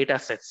different data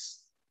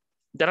sets.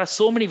 There are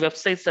so many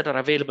websites that are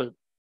available,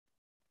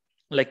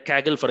 like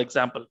Kaggle, for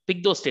example.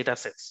 Pick those data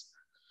sets.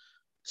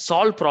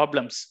 Solve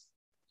problems.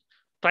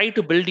 Try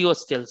to build your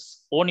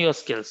skills, own your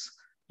skills.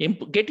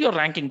 Get your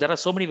ranking. There are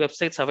so many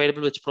websites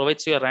available which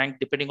provides you a rank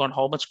depending on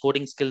how much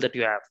coding skill that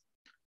you have.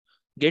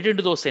 Get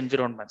into those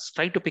environments.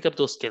 Try to pick up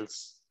those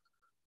skills.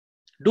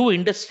 Do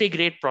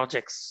industry-grade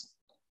projects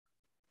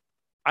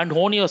and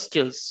hone your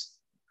skills.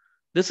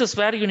 This is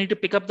where you need to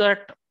pick up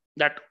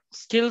that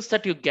skills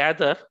that you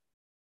gather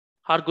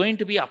are going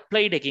to be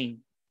applied again.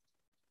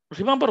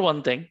 Remember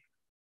one thing,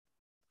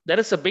 there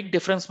is a big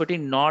difference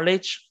between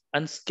knowledge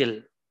and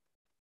skill.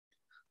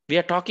 We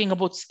are talking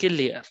about skill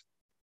here.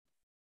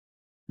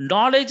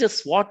 Knowledge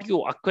is what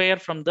you acquire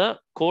from the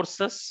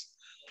courses,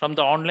 from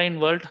the online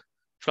world,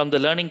 from the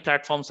learning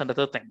platforms and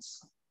other things.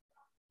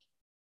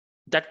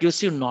 That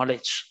gives you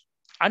knowledge.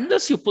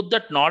 Unless you put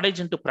that knowledge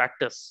into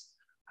practice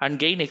and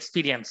gain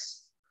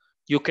experience,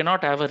 you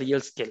cannot have a real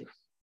skill.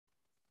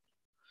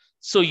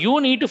 So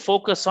you need to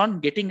focus on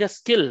getting a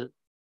skill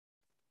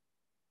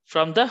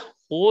from the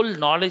whole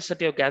knowledge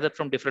that you have gathered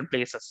from different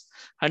places.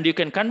 And you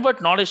can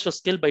convert knowledge to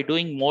skill by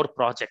doing more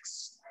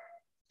projects.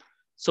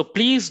 So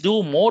please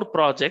do more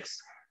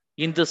projects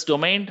in this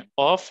domain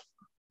of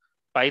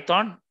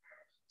Python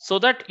so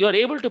that you're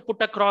able to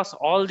put across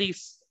all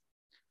these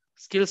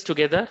skills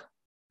together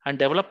and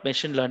develop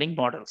machine learning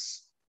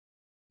models.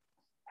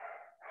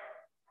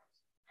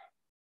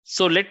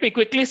 So let me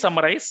quickly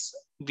summarize.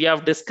 We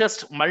have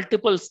discussed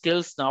multiple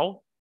skills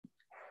now.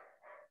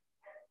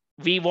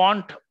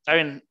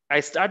 I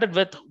started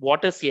with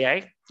what is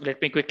AI.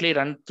 Let me quickly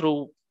run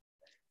through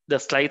the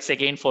slides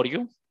again for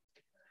you.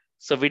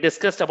 So we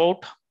discussed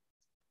about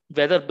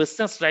whether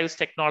business drives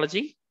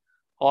technology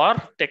or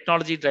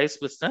technology drives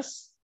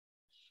business.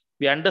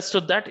 We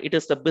understood that it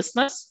is the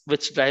business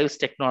which drives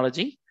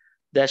technology.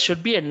 There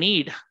should be a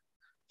need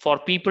for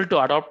people to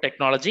adopt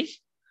technology.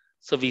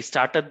 So we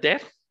started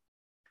there.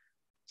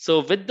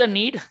 So with the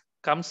need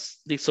comes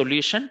the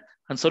solution,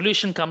 and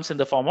solution comes in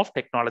the form of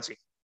technology.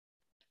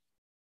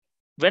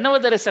 Whenever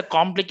there is a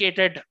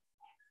complicated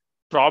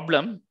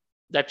problem,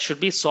 that should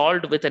be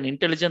solved with an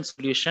intelligent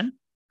solution,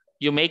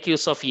 you make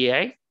use of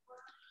AI.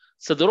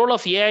 So the role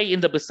of AI in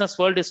the business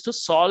world is to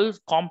solve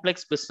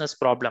complex business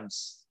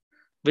problems,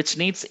 which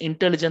needs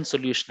intelligent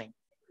solutioning.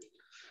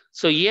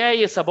 So AI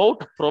is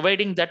about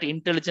providing that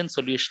intelligent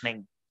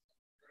solutioning.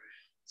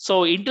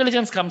 So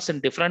intelligence comes in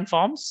different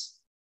forms.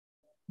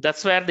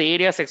 That's where the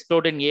areas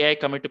explored in AI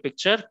come into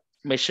picture: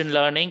 machine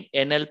learning,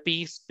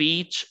 NLP,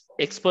 speech,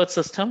 expert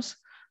systems,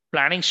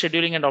 planning,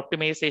 scheduling, and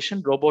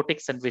optimization,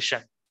 robotics, and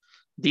vision.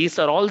 These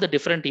are all the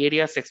different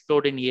areas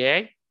explored in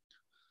AI.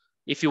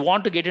 If you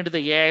want to get into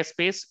the AI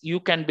space, you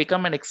can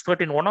become an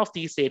expert in one of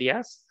these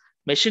areas.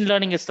 Machine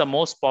learning is the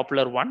most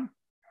popular one.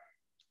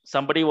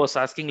 Somebody was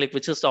asking, like,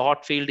 which is the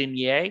hot field in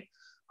AI?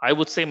 I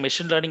would say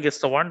machine learning is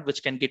the one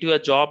which can get you a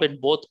job in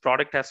both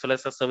product as well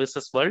as the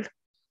services world.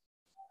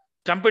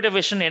 Computer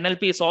vision,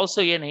 NLP is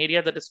also an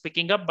area that is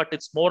picking up, but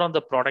it's more on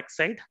the product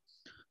side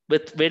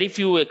with very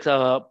few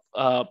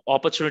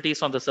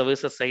opportunities on the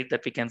services side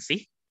that we can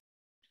see.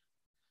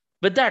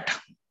 With that,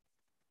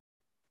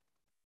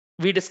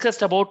 we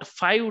discussed about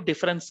 5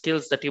 different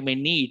skills that you may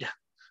need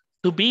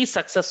to be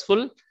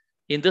successful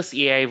in this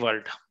AI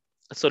world.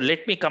 So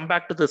let me come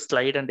back to this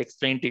slide and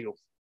explain to you.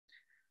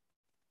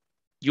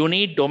 You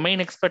need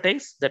domain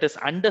expertise, that is,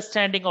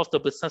 understanding of the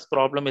business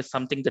problem is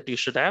something that you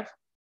should have.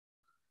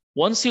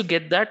 Once you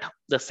get that,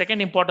 the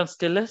second important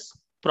skill is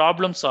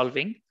problem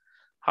solving.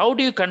 How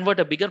do you convert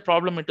a bigger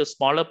problem into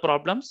smaller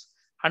problems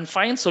and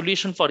find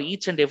solution for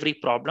each and every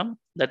problem?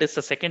 That is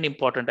the second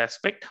important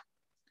aspect.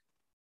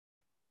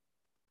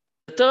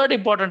 The third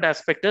important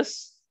aspect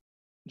is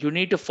you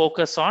need to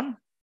focus on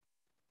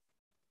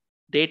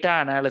data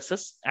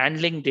analysis,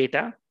 handling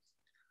data,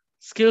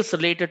 skills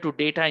related to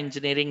data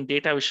engineering,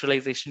 data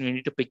visualization, you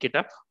need to pick it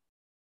up.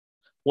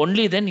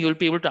 Only then you'll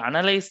be able to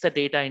analyze the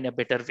data in a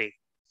better way.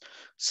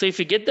 So if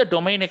you get the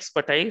domain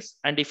expertise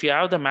and if you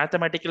have the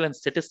mathematical and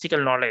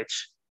statistical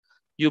knowledge,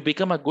 you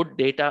become a good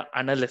data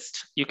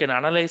analyst. You can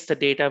analyze the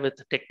data with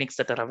the techniques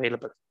that are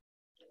available.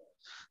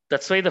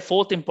 That's why the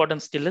fourth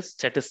important skill is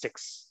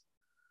statistics.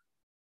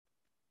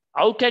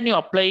 How can you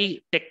apply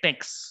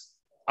techniques?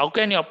 How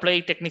can you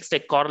apply techniques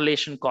like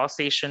correlation,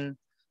 causation,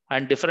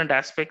 and different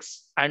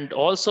aspects, and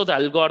also the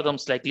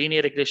algorithms like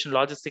linear regression,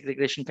 logistic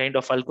regression kind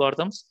of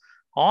algorithms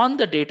on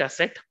the data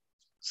set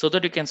so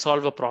that you can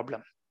solve a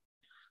problem.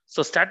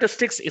 So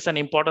statistics is an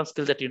important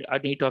skill that you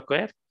need to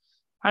acquire.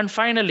 And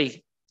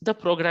finally, the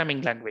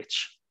programming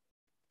language.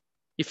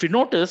 If you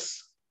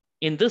notice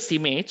in this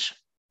image,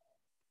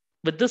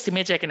 with this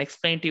image, I can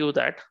explain to you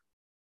that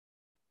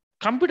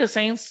computer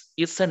science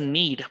is a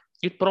need.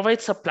 It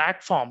provides a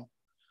platform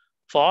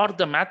for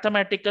the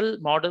mathematical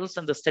models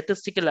and the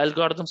statistical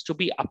algorithms to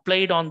be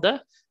applied on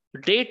the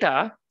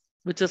data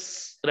which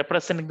is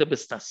representing the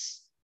business.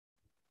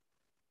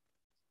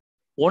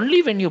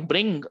 Only when you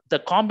bring the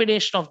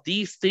combination of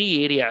these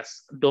 3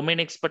 areas,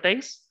 domain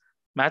expertise,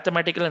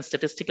 mathematical and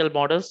statistical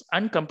models,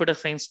 and computer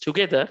science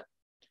together,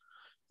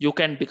 you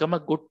can become a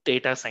good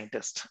data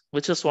scientist,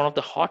 which is one of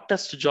the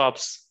hottest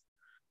jobs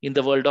in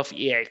the world of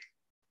AI.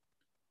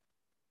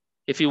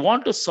 If you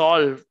want to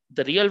solve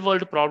the real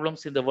world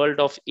problems in the world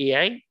of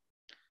AI,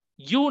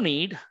 you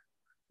need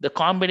the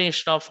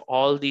combination of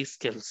all these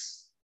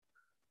skills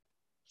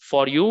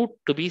for you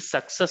to be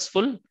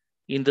successful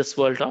in this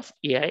world of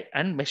AI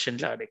and machine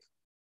learning.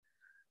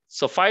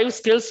 So 5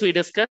 skills we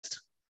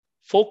discussed.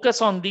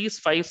 Focus on these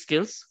 5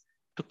 skills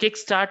to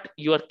kickstart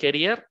your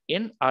career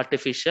in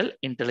artificial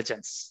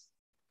intelligence.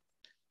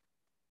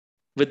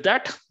 With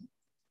that,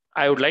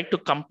 I would like to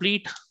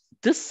complete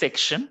this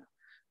section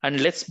and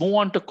let's move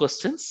on to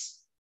questions.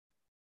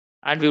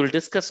 And we will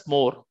discuss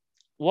more.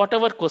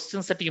 Whatever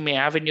questions that you may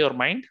have in your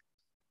mind,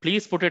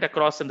 please put it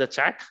across in the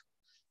chat.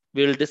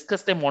 We will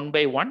discuss them one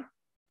by one.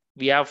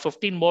 We have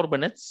 15 more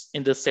minutes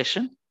in this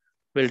session.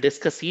 We'll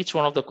discuss each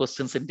one of the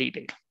questions in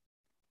detail.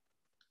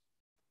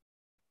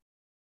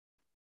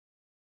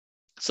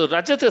 So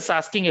Rajat is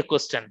asking a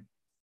question.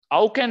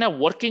 How can a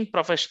working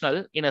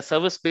professional in a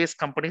service-based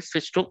company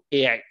switch to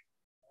AI?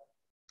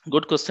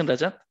 Good question,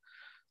 Rajat.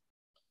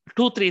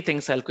 2-3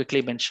 things I'll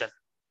quickly mention.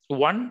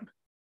 One,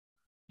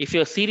 if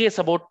you're serious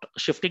about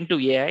shifting to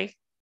AI,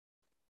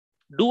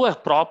 do a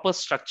proper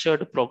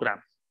structured program.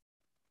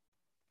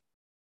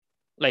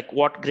 Like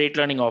what Great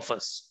Learning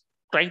offers.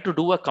 Try to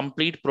do a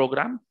complete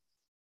program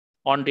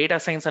on data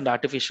science and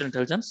artificial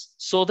intelligence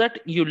so that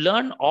you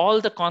learn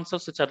all the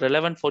concepts which are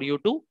relevant for you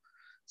to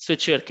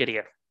switch your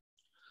career.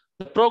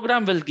 The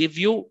program will give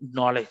you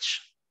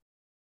knowledge.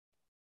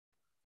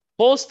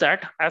 Post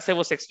that, as I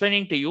was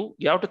explaining to you,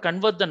 you have to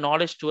convert the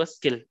knowledge to a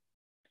skill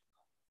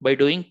by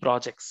doing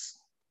projects.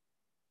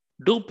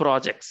 Do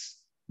projects.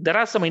 There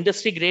are some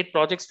industry grade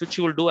projects which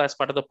you will do as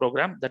part of the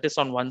program. That is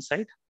on one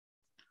side.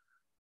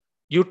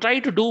 You try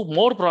to do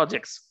more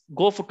projects.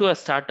 Go to a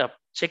startup.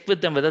 Check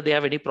with them whether they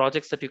have any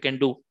projects that you can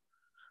do.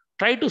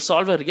 Try to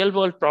solve a real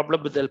world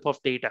problem with the help of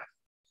data.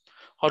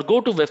 Or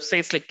go to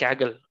websites like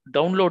Kaggle.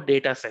 Download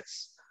data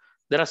sets.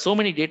 There are so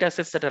many data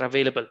sets that are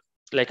available,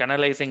 like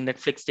analyzing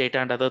Netflix data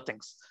and other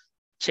things.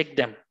 Check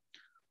them.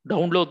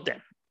 Download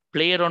them.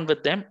 play around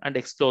with them and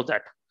explore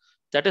that.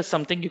 That is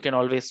something you can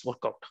always work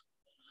out.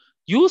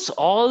 Use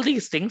all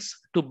these things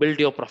to build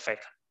your profile.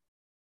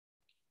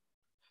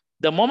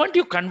 The moment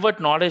you convert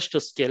knowledge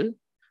to skill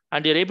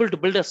and you're able to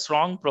build a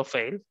strong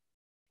profile,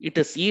 it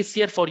is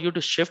easier for you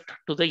to shift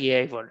to the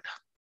AI world.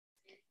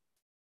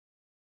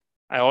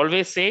 I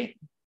always say,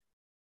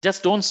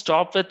 just don't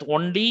stop with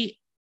only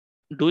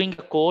doing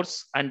a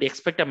course and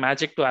expect a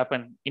magic to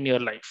happen in your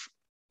life.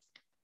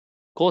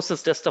 Course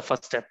is just the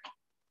first step.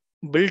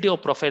 Build your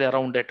profile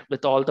around it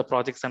with all the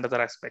projects and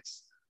other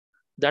aspects.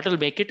 That will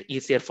make it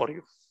easier for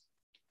you.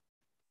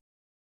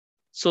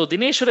 So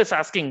Dineshwar is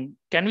asking,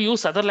 can we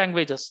use other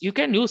languages? You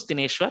can use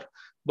Dineshwar,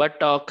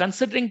 but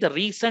considering the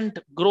recent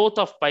growth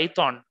of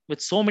Python with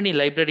so many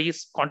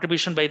libraries,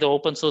 contribution by the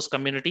open source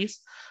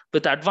communities,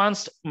 with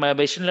advanced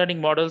machine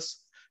learning models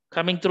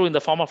coming through in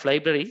the form of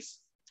libraries,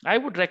 I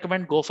would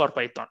recommend go for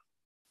Python.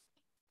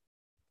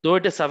 Though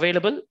it is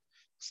available,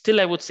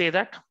 still I would say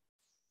that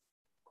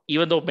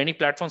even though many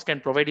platforms can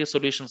provide you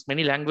solutions,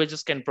 many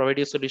languages can provide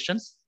you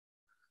solutions,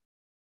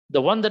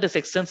 the one that is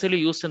extensively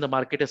used in the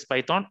market is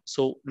Python.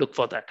 So look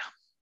for that.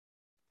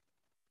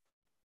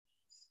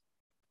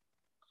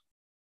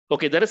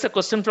 Okay, there is a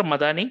question from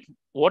Madani.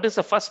 What is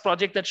the first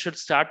project that should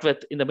start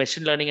with in the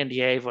machine learning and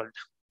AI world?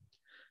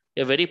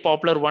 A very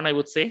popular one, I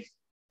would say.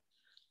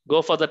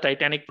 Go for the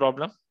Titanic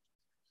problem.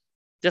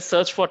 Just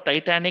search for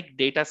Titanic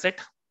dataset,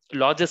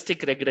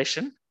 logistic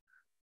regression.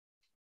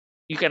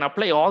 You can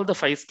apply all the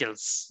 5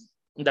 skills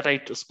that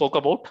I spoke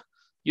about.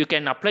 You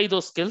can apply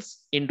those skills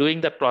in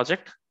doing that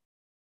project.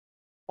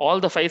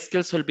 All the 5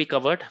 skills will be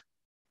covered.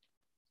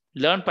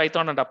 Learn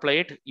Python and apply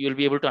it. You'll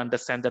be able to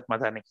understand that,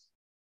 Madani.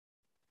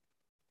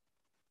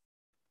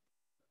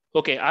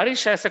 Okay,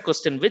 Arish has a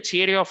question. Which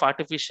area of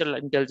artificial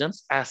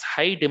intelligence has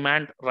high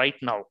demand right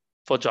now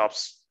for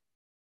jobs?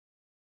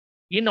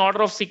 In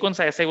order of sequence,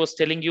 as I was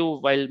telling you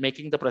while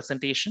making the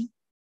presentation,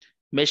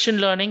 machine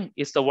learning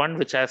is the one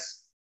which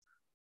has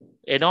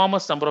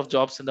enormous number of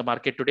jobs in the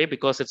market today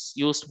because it's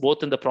used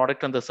both in the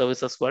product and the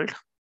services world.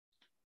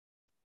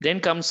 Then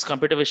comes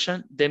computer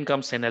vision, then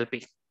comes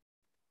NLP.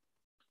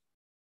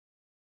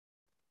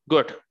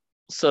 Good.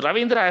 So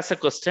Ravindra has a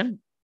question.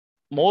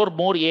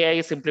 More AI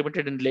is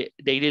implemented in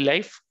daily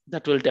life.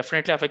 That will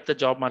definitely affect the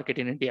job market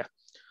in India.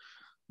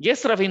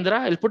 Yes, Ravindra,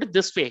 I'll put it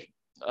this way.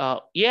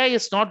 AI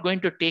is not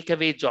going to take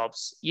away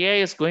jobs. AI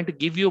is going to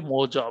give you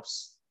more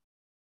jobs.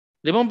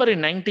 Remember in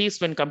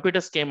 90s when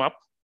computers came up,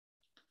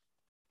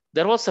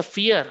 there was a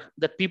fear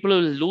that people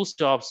will lose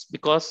jobs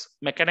because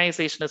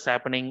mechanization is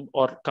happening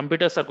or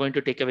computers are going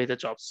to take away the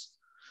jobs.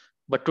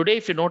 But today,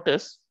 if you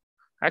notice,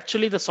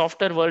 actually the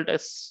software world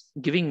is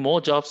giving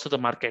more jobs to the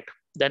market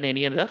than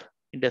any other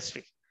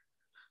industry.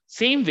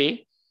 Same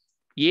way,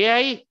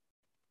 AI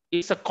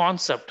is a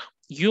concept.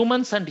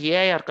 Humans and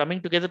AI are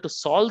coming together to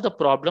solve the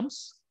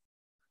problems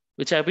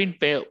which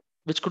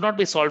could not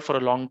be solved for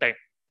a long time.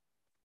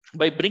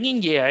 By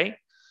bringing AI,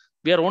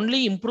 we are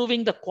only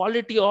improving the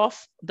quality of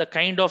the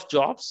kind of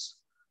jobs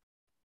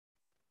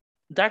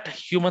that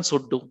humans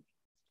would do.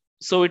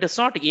 So it is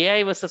not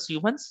AI versus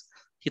humans,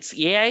 it's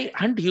AI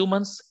and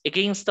humans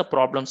against the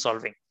problem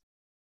solving.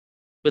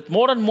 With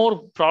more and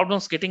more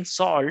problems getting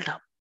solved,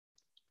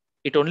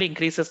 it only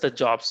increases the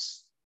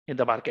jobs in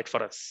the market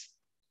for us.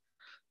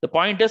 The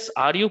point is,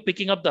 are you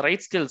picking up the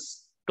right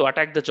skills to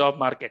attack the job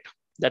market?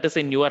 That is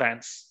in your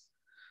hands.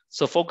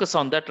 So focus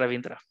on that,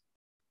 Ravindra.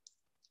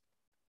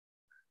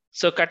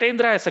 So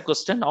Katendra has a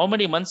question. How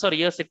many months or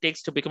years it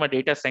takes to become a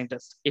data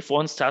scientist if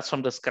one starts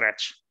from the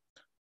scratch?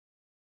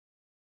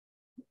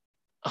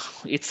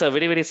 It's a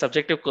very, very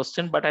subjective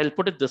question, but I'll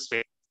put it this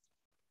way.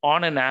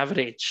 On an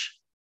average,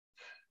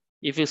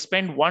 if you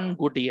spend 1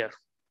 good year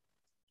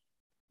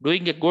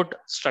doing a good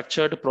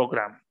structured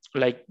program,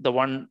 like the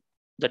one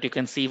that you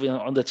can see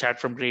on the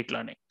chat from Great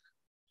Learning,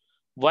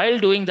 while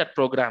doing that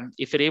program,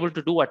 if you're able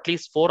to do at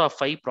least 4 or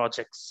 5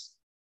 projects,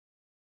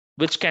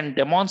 which can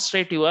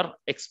demonstrate your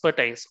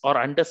expertise or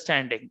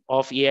understanding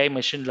of AI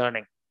machine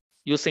learning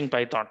using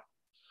Python.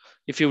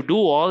 If you do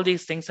all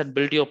these things and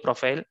build your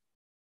profile,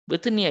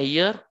 within a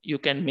year, you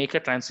can make a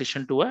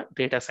transition to a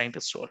data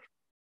scientist role.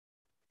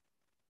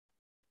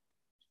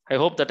 I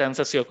hope that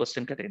answers your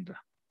question, Katendra.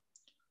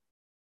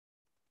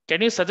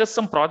 Can you suggest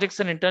some projects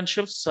and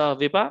internships,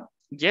 Vibha?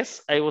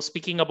 Yes, I was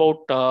speaking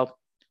about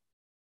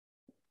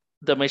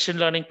the machine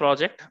learning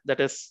project. That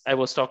is, I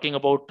was talking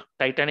about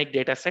Titanic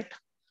dataset.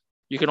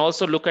 You can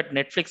also look at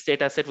Netflix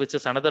dataset, which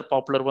is another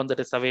popular one that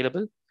is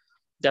available.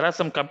 There are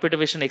some computer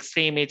vision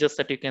X-ray images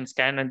that you can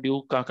scan and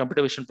do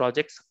computer vision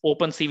projects.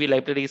 OpenCV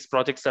libraries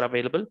projects are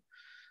available.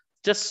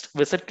 Just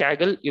visit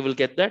Kaggle, you will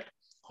get that.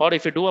 Or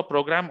if you do a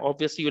program,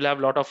 obviously you'll have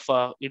a lot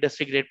of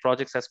industry grade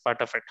projects as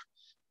part of it.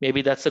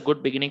 Maybe that's a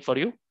good beginning for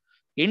you.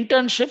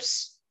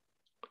 Internships,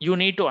 you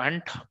need to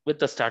hunt with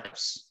the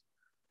startups.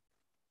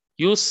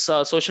 Use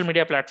social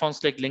media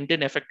platforms like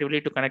LinkedIn effectively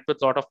to connect with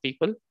a lot of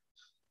people,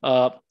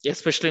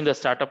 especially in the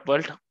startup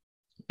world.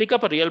 Pick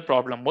up a real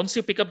problem. Once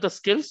you pick up the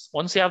skills,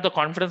 once you have the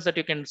confidence that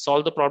you can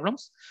solve the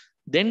problems,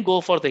 then go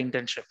for the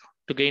internship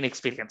to gain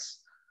experience.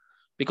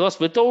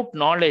 Because without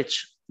knowledge,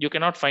 you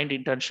cannot find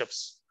internships.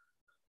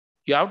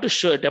 You have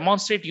to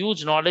demonstrate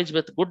huge knowledge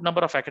with good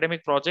number of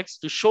academic projects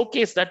to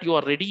showcase that you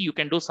are ready, you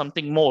can do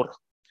something more.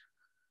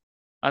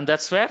 And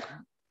that's where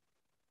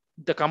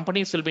the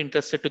companies will be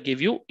interested to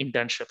give you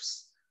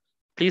internships.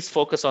 Please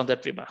focus on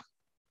that, Vibha.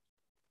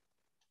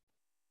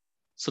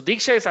 So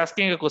Diksha is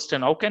asking a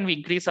question, how can we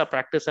increase our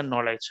practice and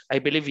knowledge? I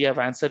believe we have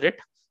answered it.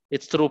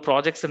 It's through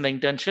projects and the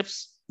internships.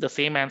 The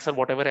same answer,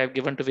 whatever I have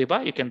given to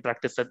Vibha, you can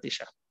practice that,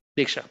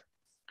 Diksha.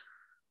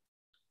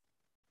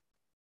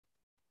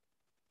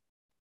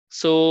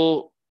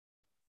 So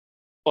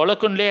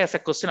Olakunle has a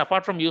question,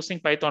 apart from using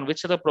Python,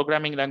 which other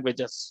programming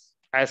languages?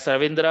 As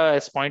Ravindra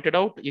has pointed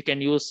out, you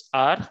can use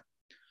R.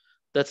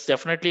 That's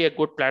definitely a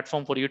good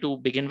platform for you to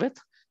begin with.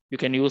 You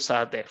can use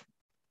R there.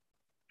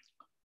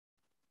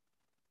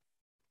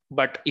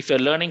 But if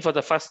you're learning for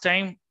the first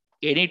time,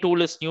 any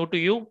tool is new to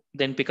you,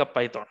 then pick up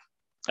Python.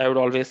 I would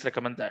always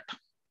recommend that.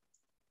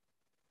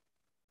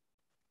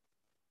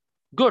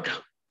 Good.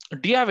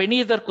 Do you have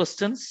any other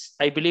questions?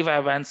 I believe I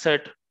have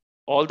answered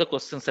all the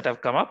questions that have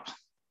come up.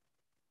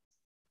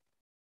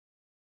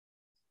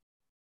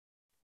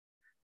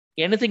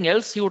 Anything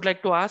else you would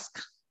like to ask?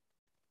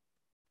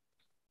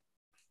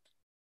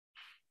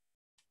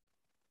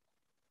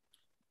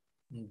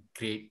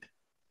 Great.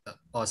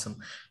 Awesome.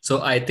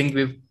 So I think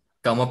we've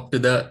come up to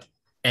the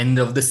end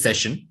of the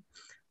session.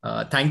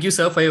 Thank you,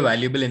 sir, for your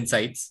valuable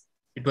insights.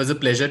 It was a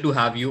pleasure to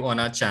have you on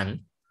our channel.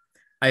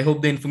 I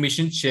hope the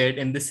information shared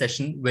in this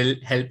session will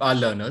help our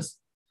learners.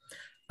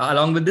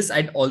 Along with this,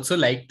 I'd also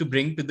like to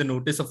bring to the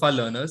notice of our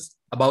learners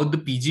about the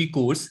PG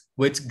course,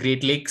 which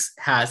Great Lakes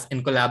has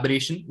in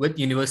collaboration with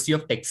University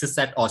of Texas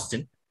at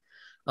Austin.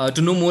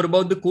 To know more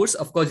about the course,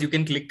 of course, you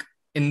can click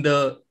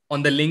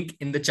on the link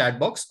in the chat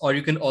box, or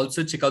you can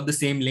also check out the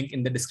same link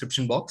in the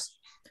description box.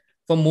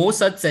 For more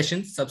such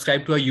sessions,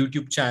 subscribe to our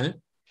YouTube channel.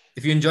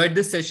 If you enjoyed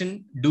this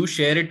session, do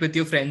share it with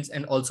your friends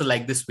and also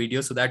like this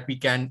video so that we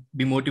can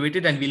be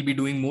motivated, and we'll be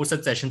doing more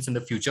such sessions in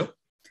the future.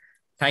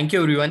 Thank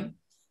you, everyone.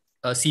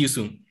 See you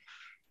soon.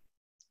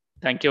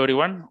 Thank you,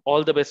 everyone.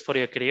 All the best for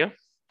your career.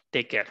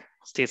 Take care.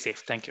 Stay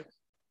safe. Thank you.